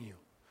among you.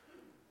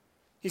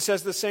 He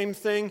says the same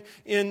thing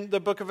in the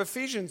book of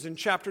Ephesians in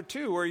chapter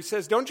 2, where he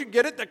says, don't you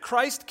get it that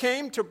Christ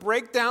came to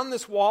break down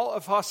this wall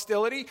of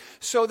hostility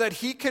so that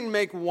he can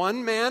make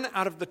one man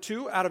out of the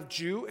two, out of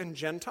Jew and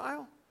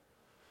Gentile?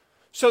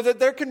 So that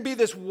there can be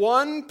this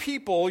one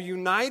people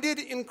united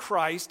in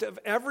Christ of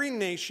every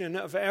nation,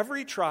 of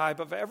every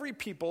tribe, of every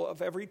people,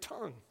 of every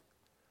tongue.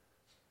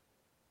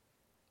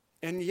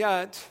 And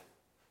yet,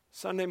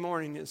 Sunday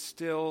morning is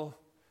still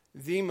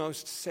the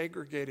most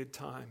segregated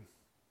time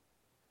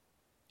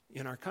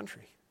in our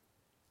country.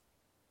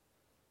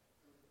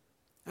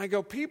 And I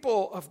go,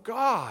 people of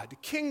God,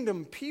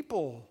 kingdom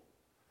people,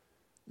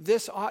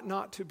 this ought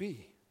not to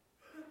be.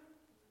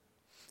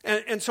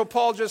 And so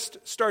Paul just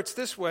starts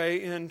this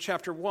way in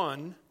chapter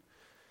 1.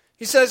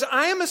 He says,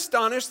 I am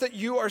astonished that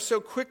you are so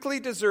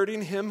quickly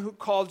deserting him who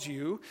called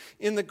you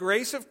in the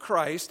grace of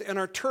Christ and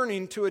are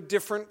turning to a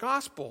different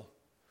gospel.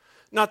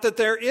 Not that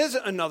there is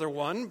another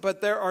one,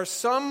 but there are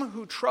some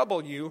who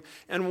trouble you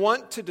and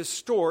want to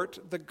distort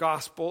the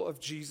gospel of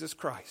Jesus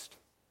Christ.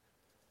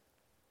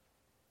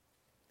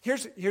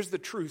 Here's the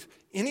truth.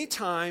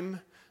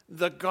 Anytime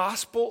the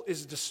gospel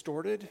is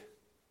distorted,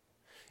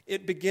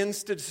 it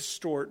begins to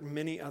distort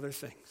many other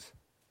things.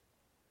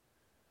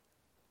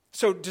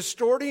 So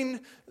distorting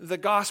the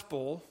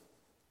gospel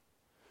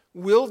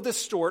will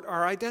distort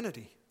our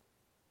identity.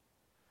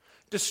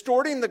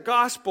 Distorting the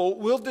gospel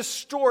will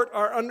distort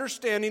our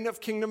understanding of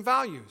kingdom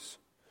values.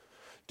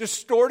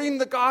 Distorting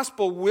the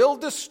gospel will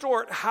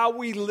distort how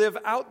we live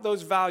out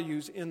those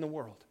values in the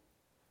world.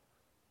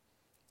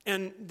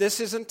 And this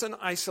isn't an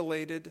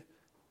isolated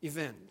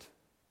event.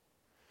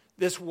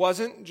 This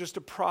wasn't just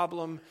a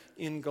problem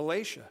in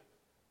Galatia.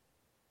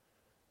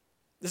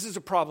 This is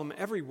a problem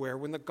everywhere.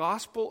 When the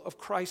gospel of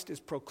Christ is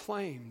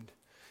proclaimed,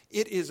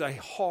 it is a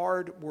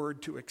hard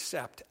word to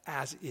accept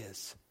as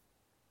is.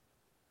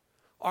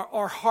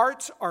 Our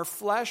hearts, our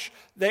flesh,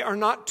 they are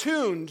not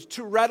tuned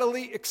to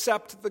readily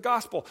accept the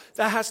gospel.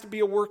 That has to be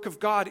a work of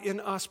God in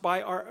us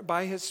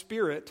by His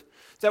Spirit,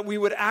 that we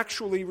would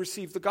actually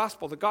receive the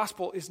gospel. The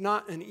gospel is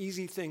not an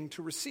easy thing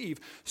to receive.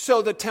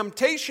 So the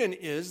temptation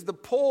is, the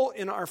pull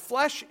in our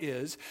flesh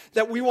is,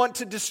 that we want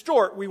to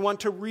distort, we want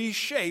to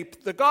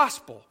reshape the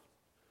gospel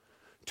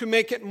to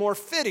make it more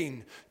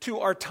fitting to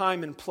our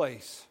time and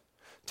place,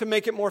 to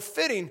make it more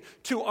fitting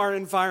to our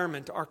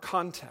environment, our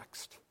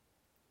context.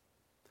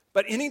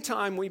 But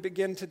anytime we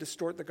begin to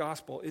distort the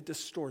gospel, it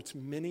distorts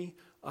many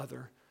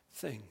other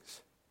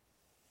things.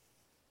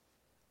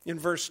 In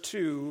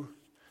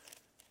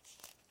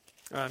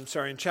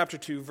chapter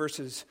 2,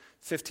 verses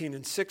 15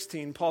 and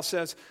 16, Paul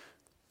says,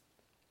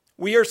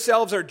 we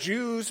ourselves are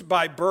Jews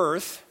by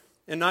birth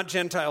and not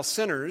Gentile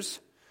sinners,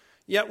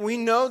 yet we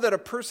know that a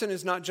person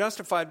is not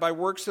justified by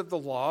works of the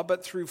law,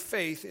 but through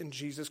faith in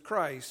Jesus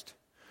Christ.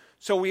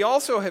 So we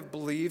also have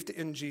believed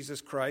in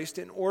Jesus Christ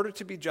in order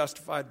to be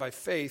justified by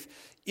faith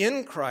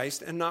in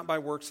Christ and not by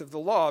works of the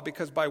law,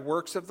 because by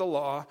works of the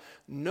law,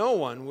 no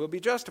one will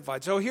be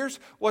justified. So here's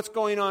what's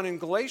going on in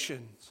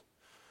Galatians.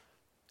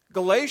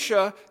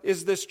 Galatia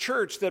is this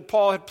church that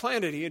Paul had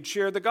planted. He had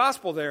shared the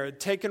gospel there. It had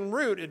taken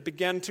root. It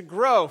began to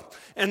grow.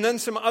 And then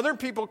some other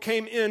people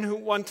came in who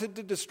wanted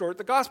to distort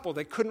the gospel.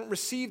 They couldn't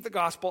receive the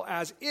gospel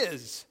as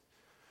is.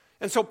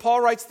 And so Paul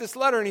writes this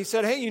letter and he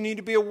said, hey, you need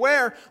to be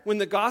aware when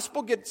the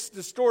gospel gets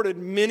distorted,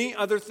 many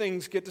other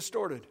things get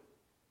distorted.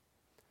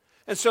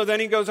 And so then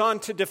he goes on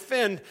to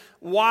defend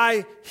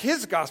why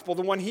his gospel,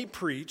 the one he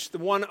preached, the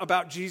one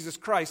about Jesus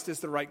Christ,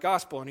 is the right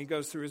gospel. And he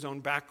goes through his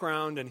own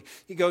background and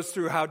he goes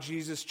through how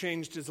Jesus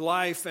changed his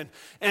life.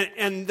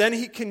 And then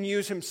he can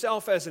use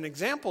himself as an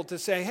example to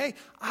say, hey,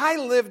 I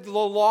lived the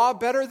law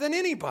better than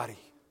anybody.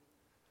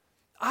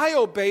 I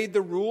obeyed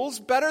the rules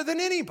better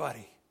than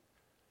anybody.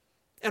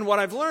 And what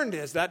I've learned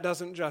is that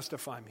doesn't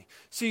justify me.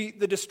 See,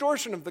 the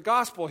distortion of the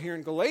gospel here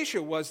in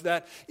Galatia was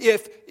that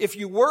if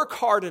you work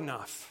hard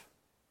enough,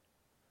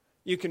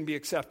 you can be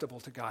acceptable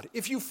to God.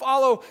 If you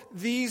follow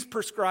these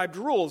prescribed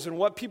rules, and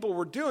what people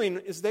were doing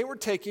is they were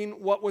taking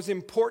what was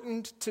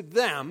important to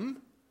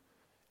them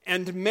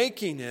and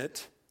making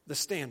it the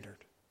standard.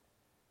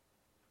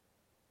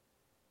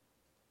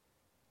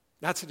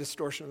 That's a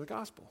distortion of the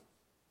gospel.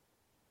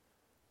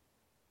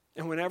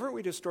 And whenever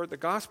we distort the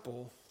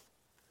gospel,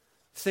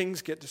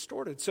 things get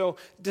distorted. So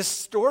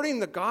distorting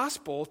the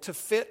gospel to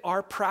fit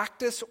our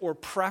practice or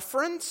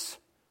preference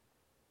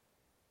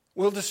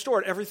will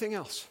distort everything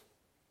else.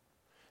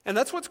 And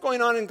that's what's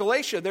going on in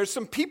Galatia. There's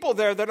some people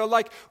there that are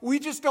like, we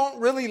just don't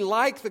really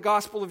like the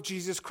gospel of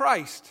Jesus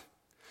Christ.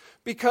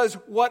 Because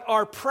what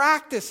our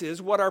practice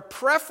is, what our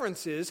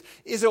preference is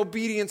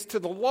obedience to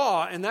the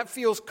law. And that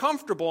feels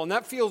comfortable, and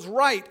that feels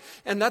right,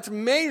 and that's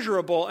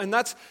measurable, and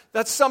that's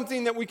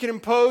something that we can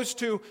impose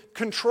to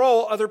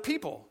control other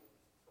people.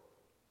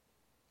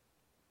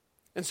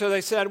 And so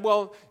they said,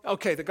 well,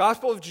 okay, the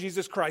gospel of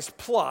Jesus Christ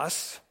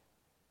plus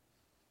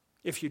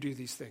if you do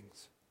these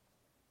things.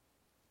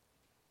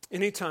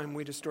 Anytime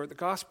we distort the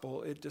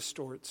gospel, it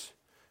distorts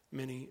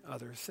many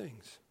other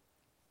things.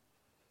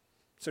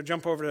 So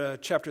jump over to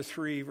chapter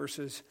 3,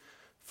 verses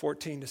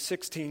 14 to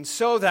 16,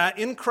 so that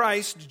in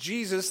Christ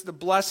Jesus the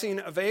blessing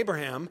of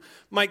Abraham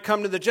might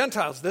come to the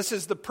Gentiles. This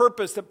is the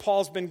purpose that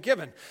Paul's been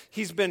given.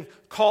 He's been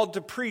called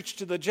to preach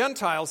to the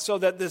Gentiles so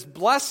that this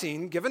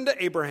blessing given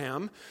to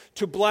Abraham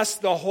to bless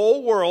the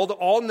whole world,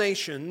 all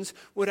nations,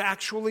 would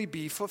actually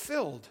be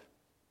fulfilled,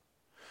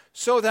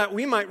 so that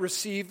we might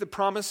receive the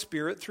promised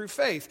Spirit through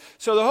faith.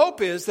 So the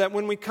hope is that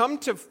when we come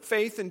to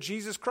faith in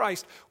Jesus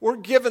Christ, we're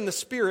given the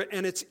Spirit,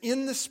 and it's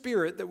in the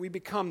Spirit that we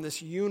become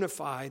this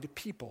unified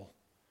people.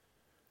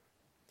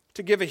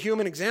 To give a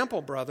human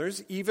example,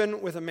 brothers,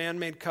 even with a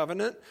man-made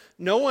covenant,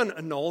 no one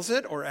annuls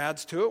it or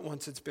adds to it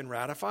once it's been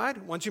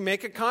ratified. Once you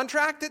make a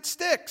contract, it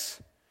sticks.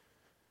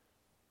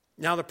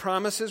 Now the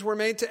promises were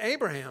made to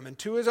Abraham and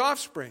to his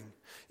offspring.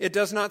 It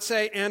does not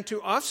say, and to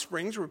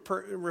offsprings,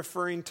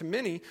 referring to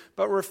many,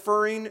 but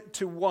referring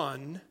to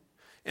one,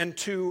 and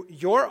to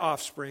your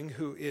offspring,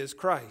 who is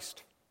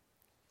Christ.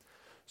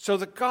 So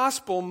the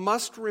gospel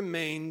must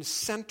remain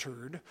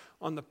centered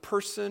on the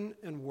person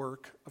and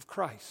work of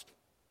Christ.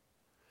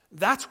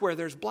 That's where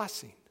there's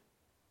blessing.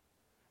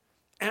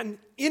 And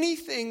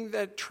anything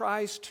that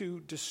tries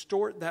to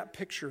distort that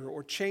picture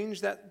or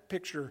change that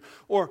picture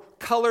or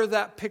color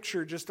that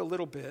picture just a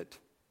little bit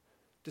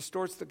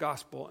distorts the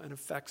gospel and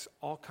affects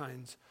all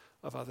kinds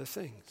of other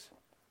things.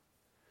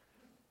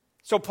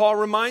 So Paul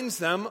reminds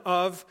them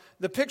of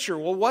the picture.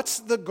 Well, what's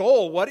the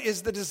goal? What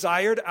is the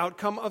desired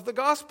outcome of the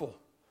gospel?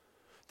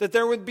 That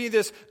there would be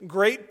this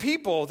great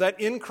people, that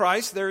in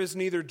Christ there is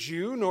neither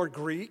Jew nor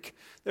Greek,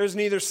 there is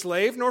neither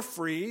slave nor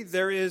free,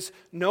 there is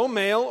no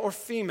male or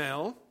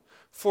female,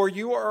 for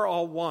you are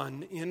all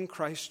one in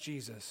Christ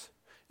Jesus.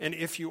 And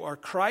if you are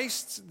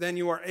Christ's, then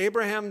you are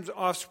Abraham's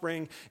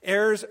offspring,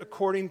 heirs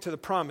according to the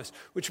promise.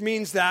 Which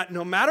means that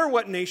no matter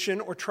what nation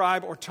or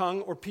tribe or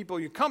tongue or people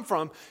you come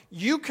from,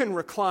 you can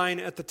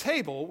recline at the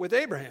table with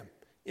Abraham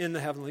in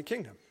the heavenly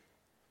kingdom.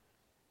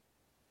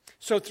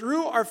 So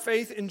through our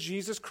faith in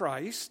Jesus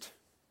Christ,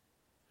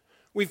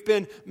 we've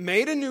been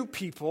made a new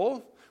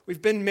people,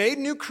 we've been made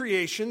new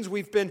creations,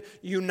 we've been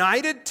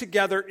united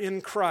together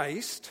in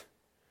Christ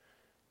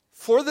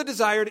for the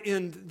desired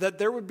end that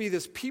there would be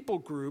this people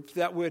group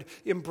that would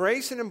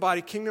embrace and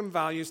embody kingdom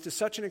values to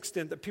such an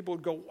extent that people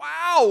would go,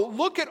 wow,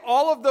 look at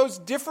all of those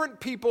different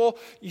people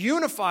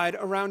unified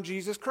around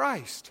Jesus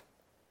Christ.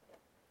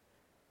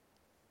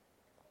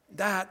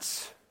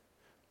 That's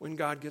when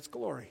God gets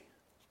glory.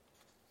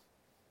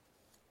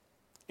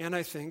 And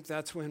I think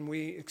that's when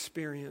we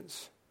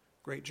experience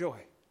great joy.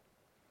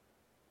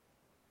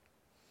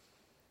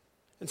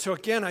 And so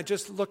again, I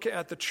just look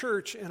at the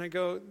church and I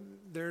go,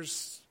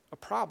 there's a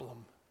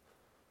problem.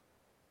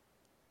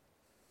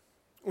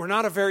 We're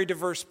not a very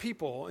diverse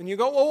people. And you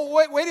go,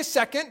 oh, wait a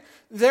second.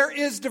 There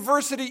is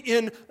diversity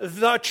in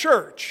the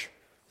church.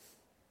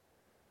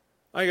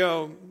 I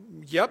go,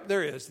 yep,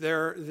 there is.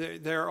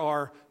 There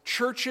are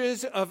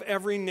churches of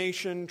every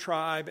nation,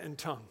 tribe, and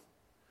tongue.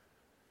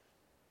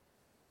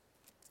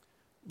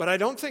 But I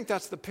don't think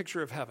that's the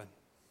picture of heaven.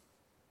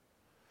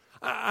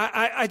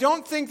 I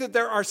don't think that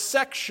there are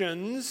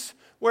sections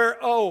where,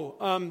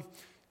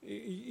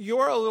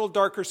 you're a little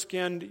darker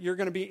skinned, you're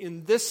going to be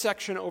in this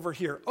section over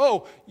here.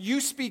 Oh,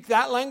 you speak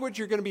that language,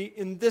 you're going to be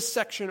in this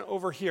section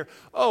over here.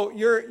 Oh,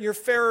 you're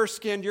fairer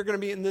skinned, you're going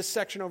to be in this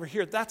section over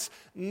here. That's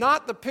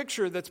not the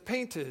picture that's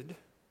painted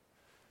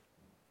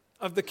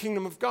of the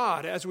kingdom of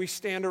God as we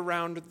stand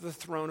around the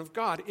throne of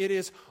God. It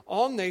is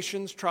all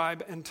nations,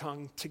 tribe, and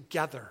tongue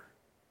together.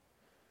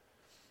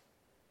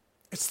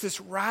 It's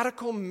this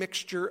radical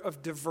mixture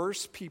of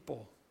diverse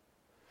people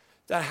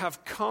that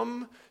have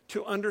come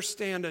to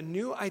understand a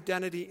new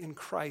identity in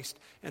Christ,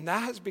 and that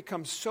has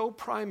become so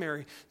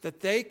primary that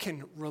they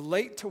can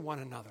relate to one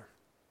another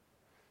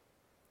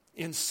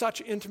in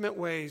such intimate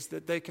ways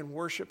that they can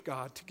worship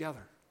God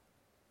together.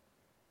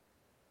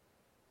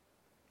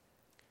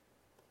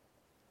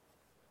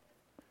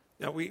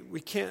 Now, we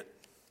can't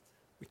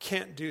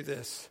do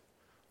this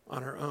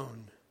on our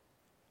own.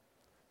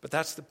 But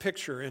that's the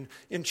picture.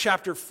 In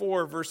chapter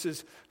 4,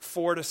 verses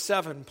 4 to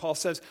 7, Paul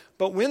says,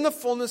 "But when the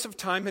fullness of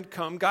time had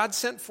come, God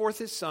sent forth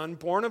his Son,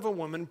 born of a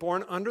woman,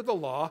 born under the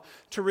law,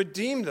 to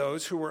redeem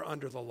those who were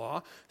under the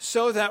law,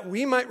 so that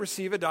we might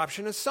receive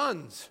adoption as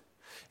sons.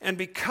 And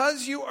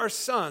because you are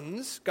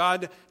sons,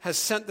 God has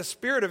sent the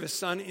Spirit of his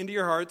Son into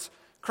your hearts,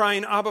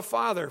 crying, 'Abba,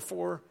 Father,'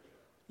 for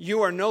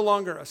you are no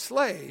longer a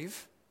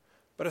slave,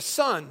 but a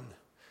son.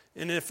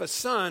 And if a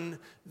son,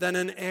 then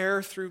an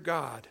heir through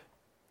God."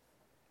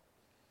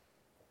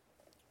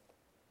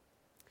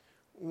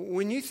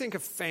 When you think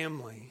of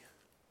family,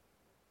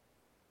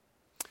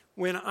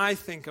 when I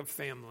think of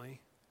family,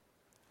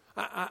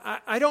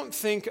 I don't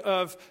think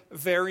of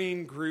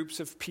varying groups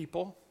of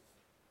people.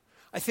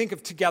 I think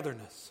of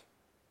togetherness.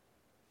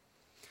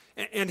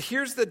 And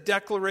here's the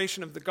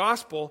declaration of the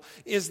gospel,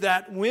 is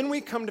that when we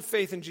come to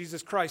faith in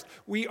Jesus Christ,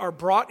 we are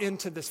brought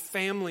into this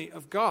family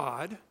of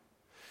God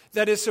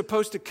that is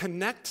supposed to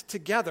connect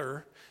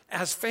together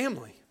as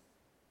family.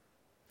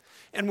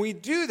 And we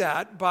do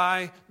that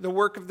by the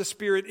work of the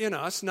Spirit in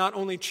us, not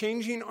only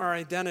changing our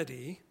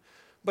identity,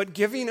 but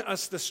giving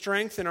us the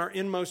strength in our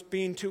inmost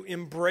being to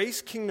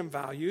embrace kingdom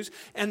values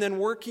and then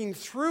working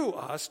through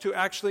us to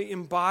actually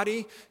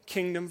embody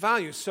kingdom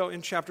values. So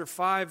in chapter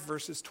 5,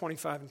 verses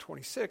 25 and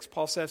 26,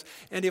 Paul says,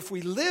 "And if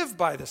we live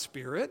by the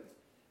Spirit,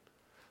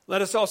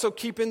 let us also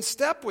keep in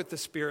step with the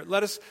Spirit.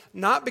 Let us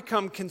not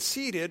become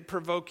conceited,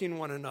 provoking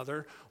one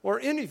another, or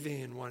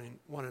envying one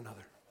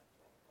another."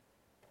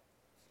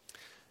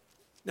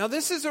 Now,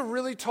 this is a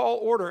really tall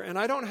order, and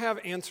I don't have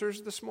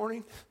answers this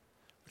morning,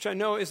 which I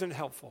know isn't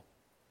helpful.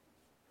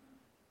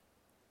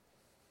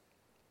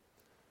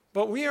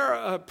 But we are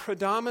a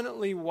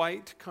predominantly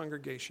white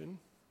congregation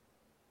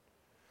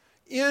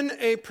in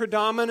a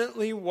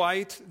predominantly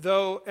white,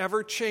 though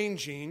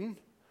ever-changing,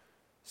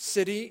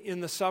 city in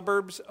the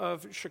suburbs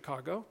of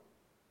Chicago.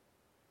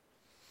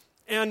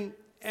 And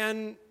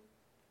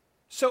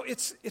so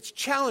it's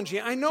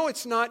challenging. I know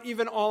it's not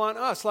even all on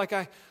us. Like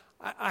I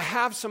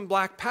have some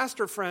black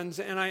pastor friends,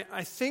 and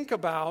I think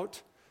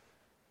about,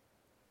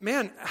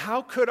 man,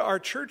 how could our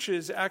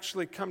churches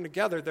actually come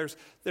together?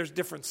 There's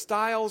different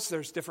styles,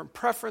 there's different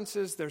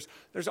preferences,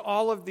 there's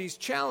all of these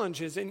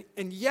challenges,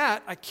 and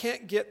yet I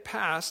can't get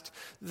past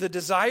the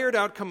desired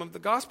outcome of the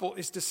gospel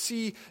is to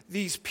see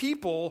these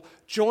people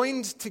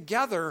joined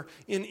together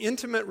in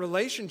intimate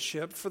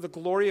relationship for the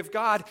glory of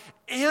God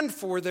and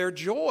for their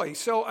joy.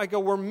 So I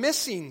go, we're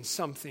missing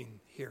something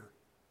here.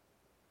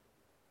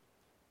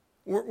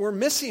 We're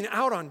missing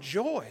out on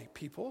joy,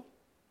 people.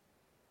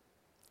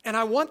 And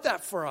I want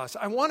that for us.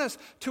 I want us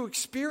to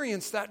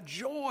experience that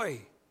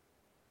joy.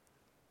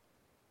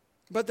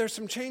 But there's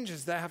some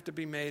changes that have to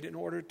be made in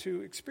order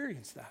to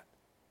experience that.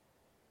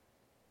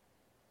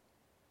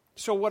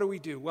 So what do we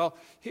do? Well,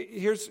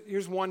 here's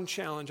one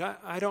challenge.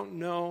 I don't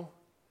know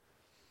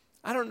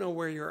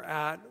where you're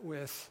at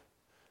with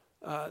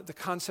the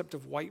concept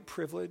of white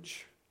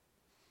privilege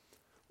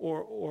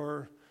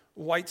or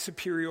white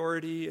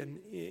superiority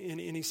in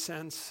any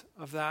sense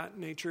of that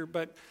nature,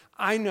 but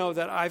I know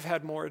that I've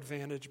had more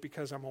advantage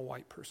because I'm a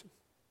white person.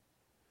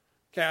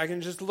 Okay, I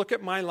can just look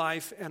at my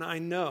life and I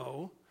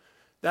know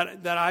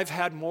that I've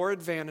had more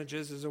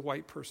advantages as a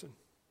white person.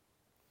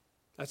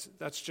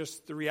 That's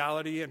just the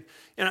reality. And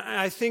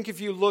I think if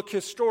you look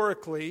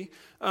historically,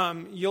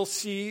 you'll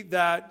see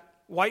that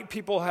white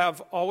people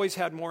have always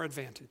had more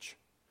advantage.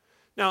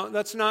 Now,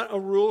 that's not a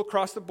rule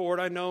across the board.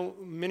 I know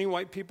many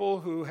white people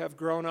who have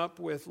grown up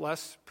with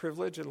less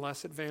privilege and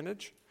less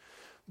advantage.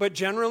 But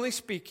generally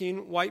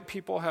speaking, white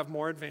people have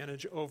more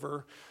advantage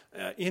over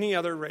any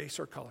other race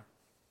or color.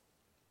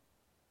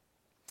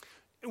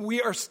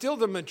 We are still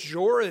the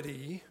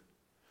majority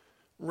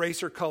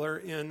race or color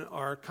in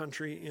our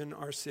country, in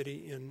our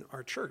city, in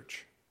our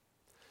church.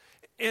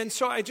 And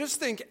so I just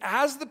think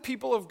as the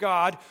people of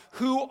God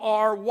who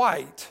are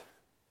white,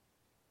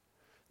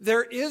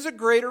 there is a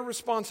greater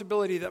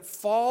responsibility that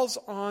falls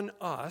on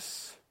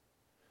us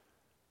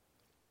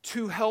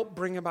to help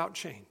bring about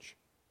change.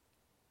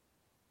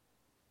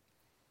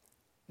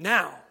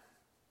 Now,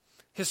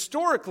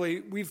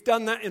 historically, we've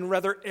done that in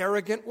rather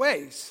arrogant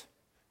ways,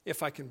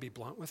 if I can be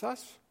blunt with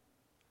us.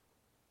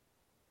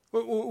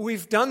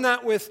 We've done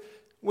that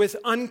with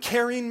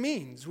uncaring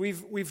means.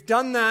 We've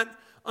done that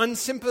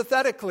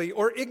unsympathetically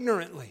or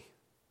ignorantly.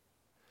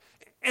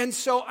 And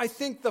so I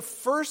think the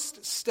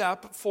first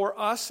step for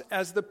us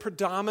as the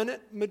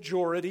predominant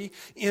majority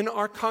in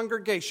our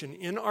congregation,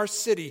 in our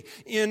city,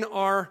 in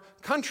our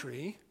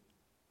country,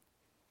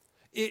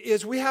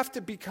 is we have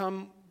to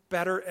become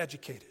better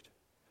educated.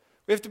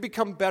 We have to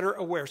become better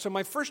aware. So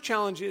my first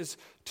challenge is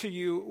to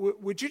you,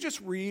 would you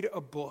just read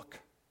a book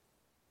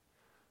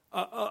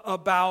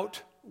about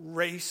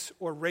race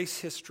or race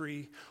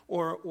history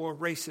or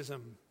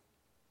racism?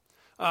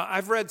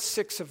 I've read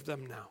 6 of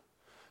them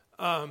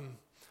now.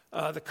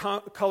 The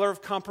Color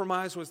of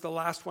Compromise was the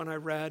last one I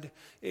read.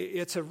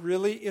 It's a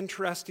really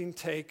interesting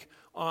take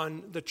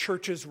on the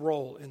church's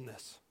role in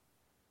this.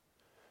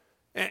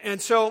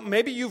 And so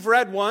maybe you've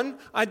read one.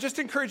 I just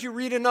encourage you to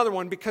read another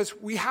one because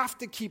we have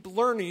to keep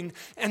learning.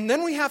 And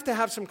then we have to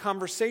have some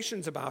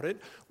conversations about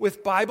it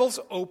with Bibles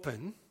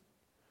open,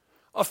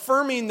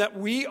 affirming that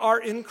we are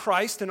in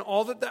Christ and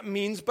all that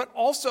means, but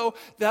also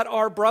that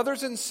our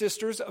brothers and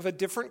sisters of a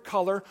different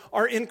color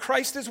are in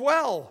Christ as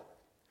well.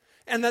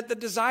 And that the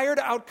desired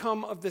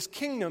outcome of this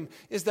kingdom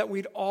is that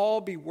we'd all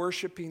be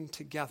worshiping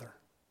together.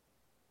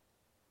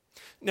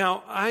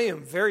 Now, I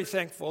am very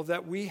thankful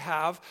that we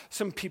have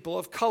some people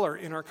of color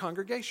in our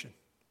congregation.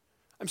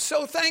 I'm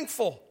so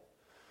thankful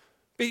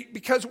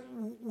because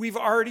we've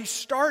already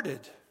started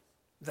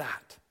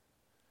that.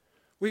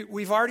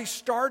 We've already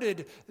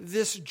started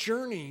this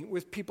journey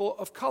with people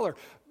of color.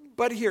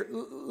 But here,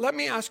 let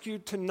me ask you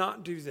to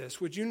not do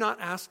this. Would you not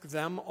ask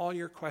them all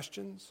your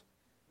questions?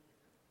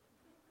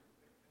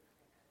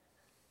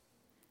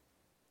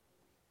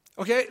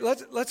 Okay,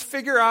 let's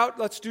figure out,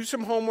 let's do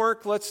some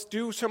homework, let's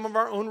do some of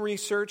our own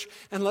research,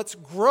 and let's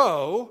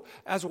grow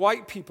as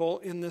white people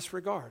in this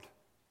regard.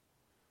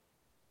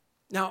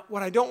 Now,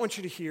 what I don't want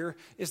you to hear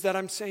is that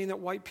I'm saying that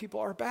white people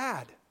are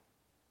bad,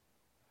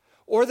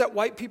 or that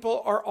white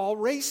people are all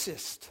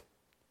racist.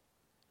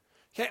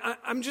 Okay,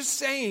 I'm just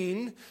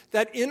saying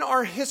that in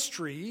our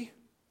history,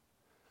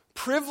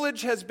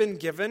 privilege has been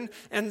given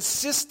and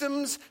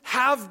systems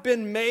have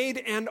been made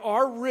and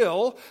are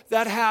real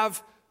that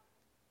have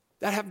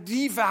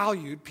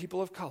devalued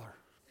people of color.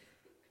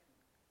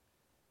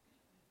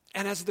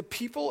 And as the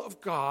people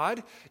of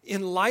God,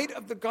 in light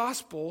of the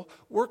gospel,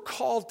 we're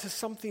called to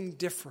something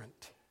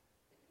different.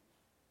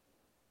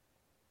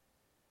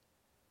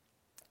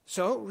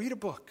 So, read a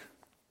book.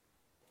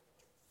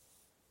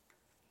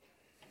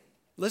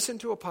 Listen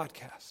to a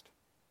podcast.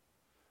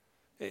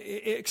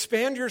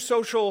 Expand your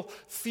social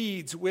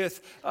feeds with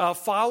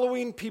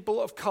following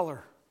people of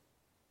color.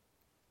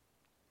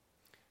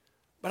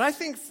 But I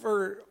think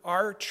for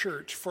our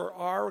church, for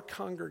our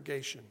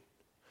congregation,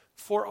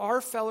 for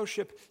our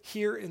fellowship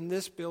here in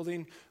this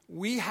building,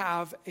 we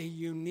have a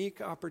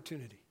unique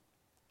opportunity.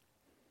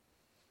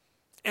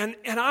 And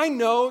I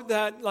know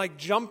that like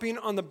jumping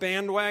on the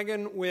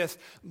bandwagon with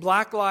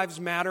Black Lives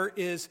Matter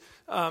is,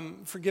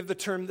 forgive the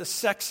term, the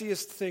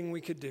sexiest thing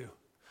we could do.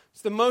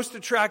 It's the most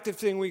attractive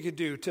thing we could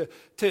do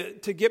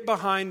to get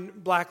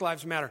behind Black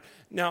Lives Matter.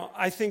 Now,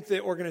 I think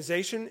the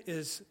organization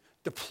is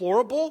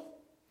deplorable.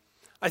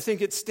 I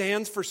think it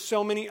stands for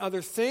so many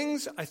other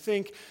things. I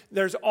think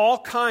there's all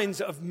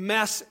kinds of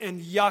mess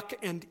and yuck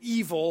and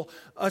evil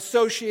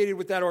associated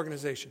with that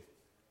organization.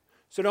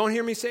 So don't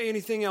hear me say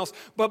anything else.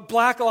 But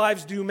Black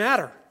lives do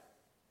matter.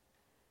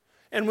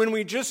 And when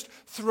we just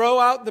throw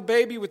out the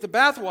baby with the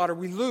bathwater,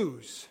 we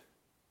lose.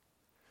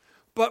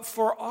 But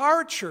for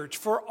our church,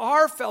 for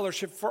our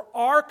fellowship, for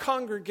our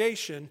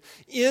congregation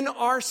in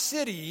our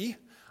city,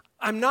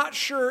 I'm not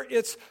sure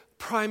it's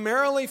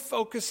primarily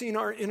focusing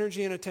our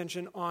energy and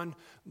attention on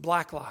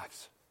Black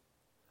lives,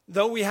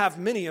 though we have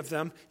many of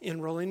them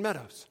in Rolling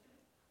Meadows.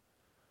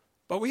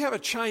 But we have a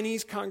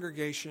Chinese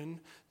congregation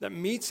that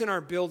meets in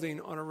our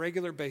building on a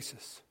regular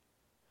basis.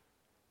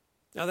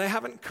 Now, they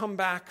haven't come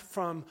back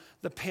from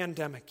the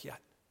pandemic yet,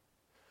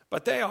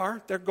 but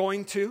they're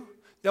going to.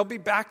 They'll be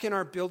back in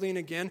our building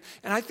again.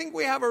 And I think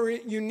we have a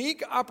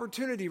unique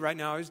opportunity right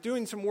now. I was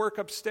doing some work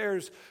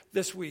upstairs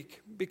this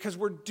week because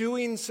we're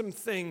doing some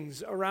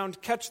things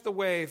around Catch the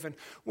Wave, and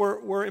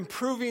we're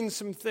improving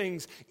some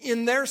things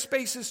in their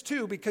spaces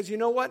too, because you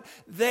know what?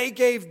 They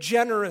gave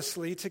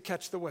generously to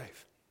Catch the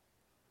Wave.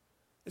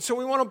 And so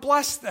we want to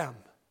bless them.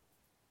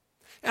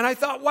 And I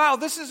thought, wow,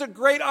 this is a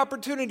great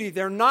opportunity.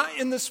 They're not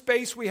in the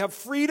space. We have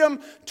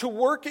freedom to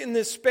work in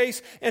this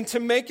space and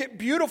to make it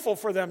beautiful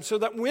for them so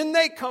that when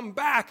they come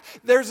back,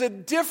 there's a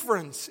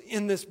difference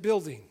in this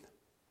building.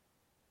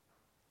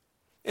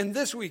 And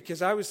this week,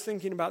 as I was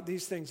thinking about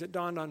these things, it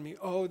dawned on me,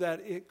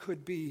 that it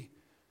could be,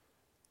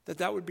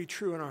 that would be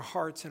true in our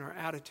hearts and our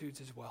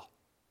attitudes as well.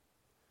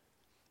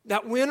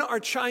 That when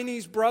our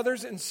Chinese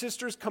brothers and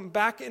sisters come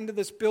back into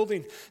this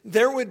building,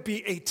 there would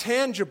be a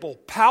tangible,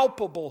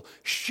 palpable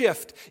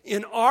shift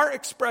in our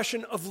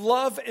expression of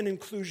love and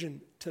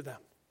inclusion to them.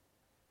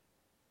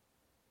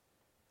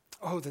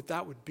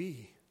 That would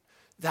be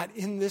that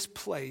in this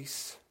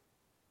place,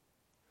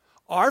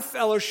 our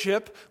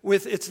fellowship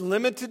with its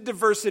limited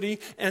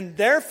diversity and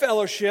their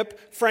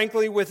fellowship,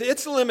 frankly, with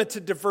its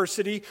limited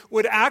diversity,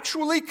 would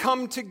actually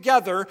come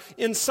together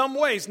in some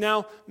ways.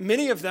 Now,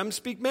 many of them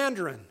speak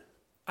Mandarin.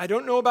 I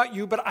don't know about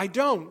you, but I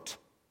don't.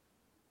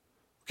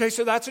 Okay,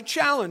 so that's a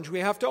challenge we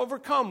have to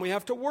overcome, we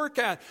have to work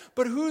at.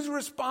 But whose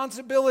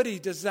responsibility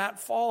does that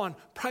fall on?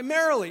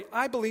 Primarily,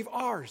 I believe,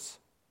 ours.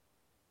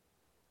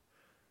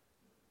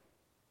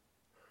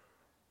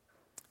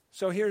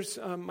 So here's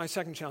my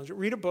second challenge.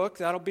 Read a book,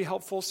 that'll be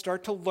helpful.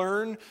 Start to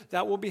learn,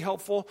 that will be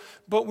helpful.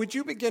 But would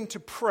you begin to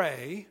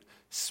pray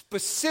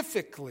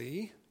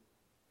specifically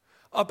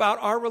about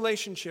our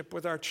relationship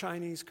with our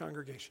Chinese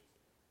congregation?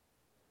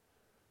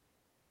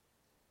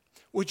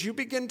 Would you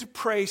begin to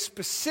pray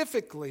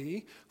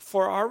specifically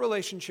for our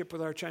relationship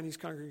with our Chinese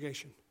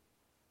congregation?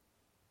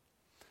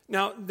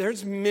 Now,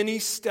 there's many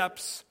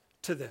steps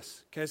to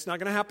this. Okay, it's not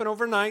going to happen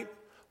overnight.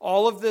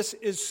 All of this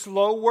is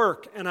slow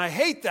work, and I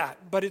hate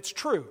that, but it's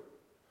true.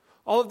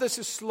 All of this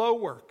is slow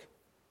work.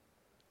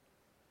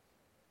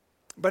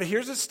 But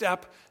here's a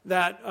step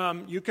that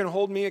you can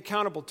hold me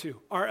accountable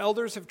to. Our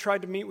elders have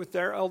tried to meet with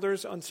their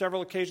elders on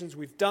several occasions.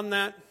 We've done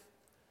that.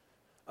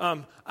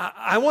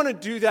 I want to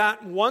do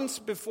that once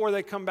before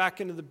they come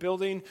back into the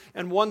building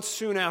and once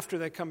soon after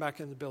they come back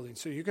into the building.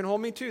 So you can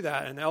hold me to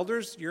that. And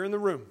elders, you're in the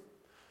room.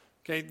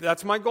 Okay,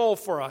 that's my goal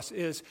for us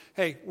is,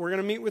 hey, we're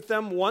going to meet with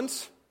them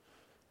once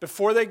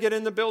before they get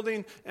in the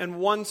building and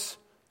once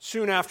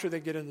soon after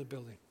they get in the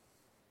building.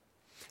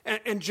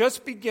 And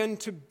just begin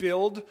to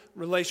build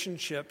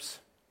relationships,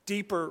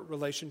 deeper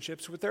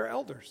relationships with their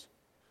elders.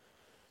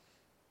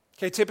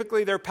 Okay,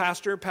 typically their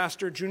pastor,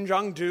 Pastor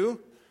Junjiang Du,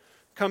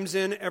 comes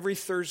in every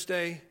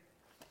Thursday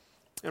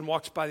and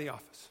walks by the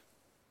office.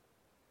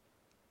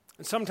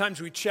 And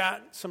sometimes we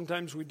chat,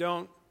 sometimes we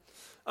don't.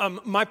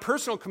 My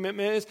personal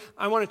commitment is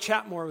I want to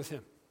chat more with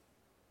him.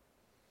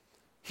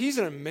 He's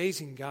an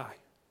amazing guy.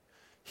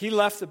 He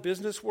left the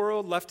business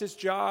world, left his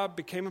job,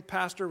 became a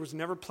pastor, was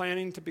never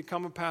planning to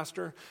become a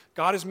pastor,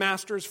 got his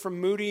master's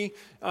from Moody,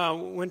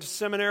 went to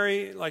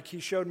seminary. Like, he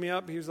showed me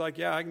up. He was like,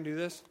 yeah, I can do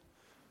this.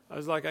 I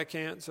was like, I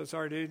can't, so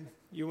sorry, dude.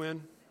 You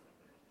win.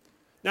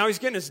 Now he's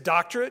getting his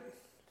doctorate.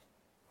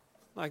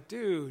 Like,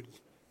 dude,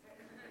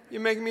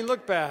 you're making me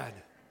look bad.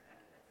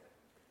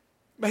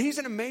 But he's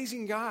an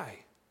amazing guy,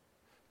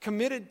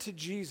 committed to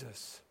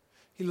Jesus.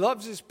 He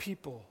loves his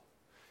people.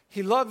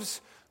 He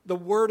loves the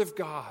Word of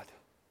God.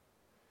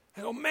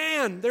 I go,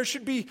 man, there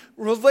should be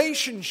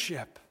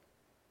relationship.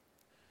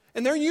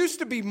 And there used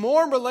to be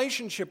more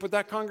relationship with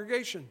that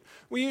congregation.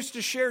 We used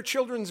to share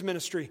children's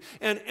ministry,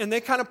 and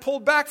they kind of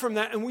pulled back from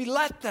that, and we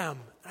let them.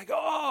 And I go,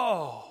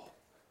 oh,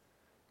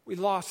 we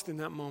lost in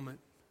that moment.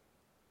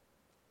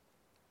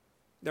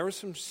 There was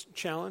some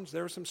challenge.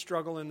 There was some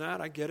struggle in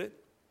that. I get it.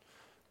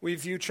 We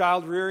view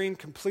child rearing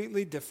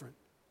completely different.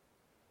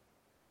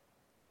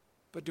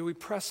 But do we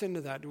press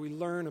into that? Do we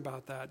learn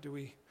about that? Do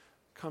we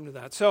come to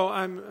that? So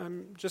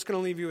I'm just going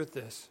to leave you with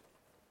this.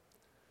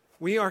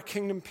 We are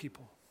kingdom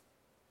people.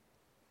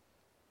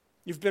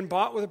 You've been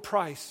bought with a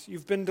price.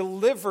 You've been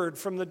delivered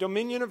from the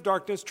dominion of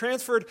darkness,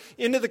 transferred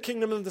into the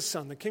kingdom of the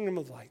Son, the kingdom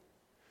of light.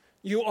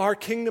 You are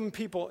kingdom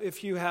people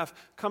if you have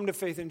come to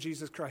faith in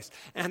Jesus Christ.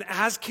 And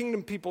as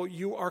kingdom people,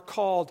 you are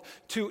called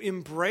to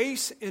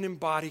embrace and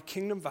embody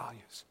kingdom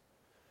values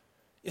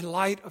in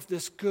light of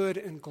this good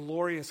and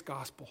glorious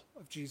gospel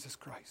of Jesus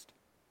Christ.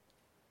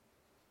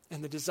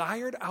 And the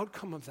desired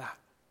outcome of that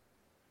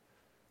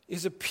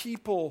is a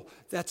people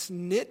that's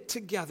knit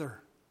together,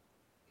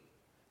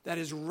 that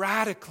is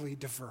radically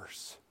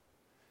diverse,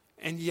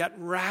 and yet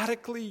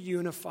radically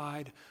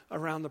unified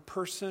around the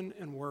person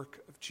and work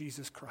of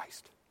Jesus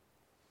Christ.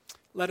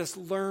 Let us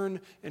learn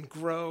and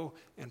grow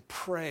and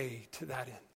pray to that end.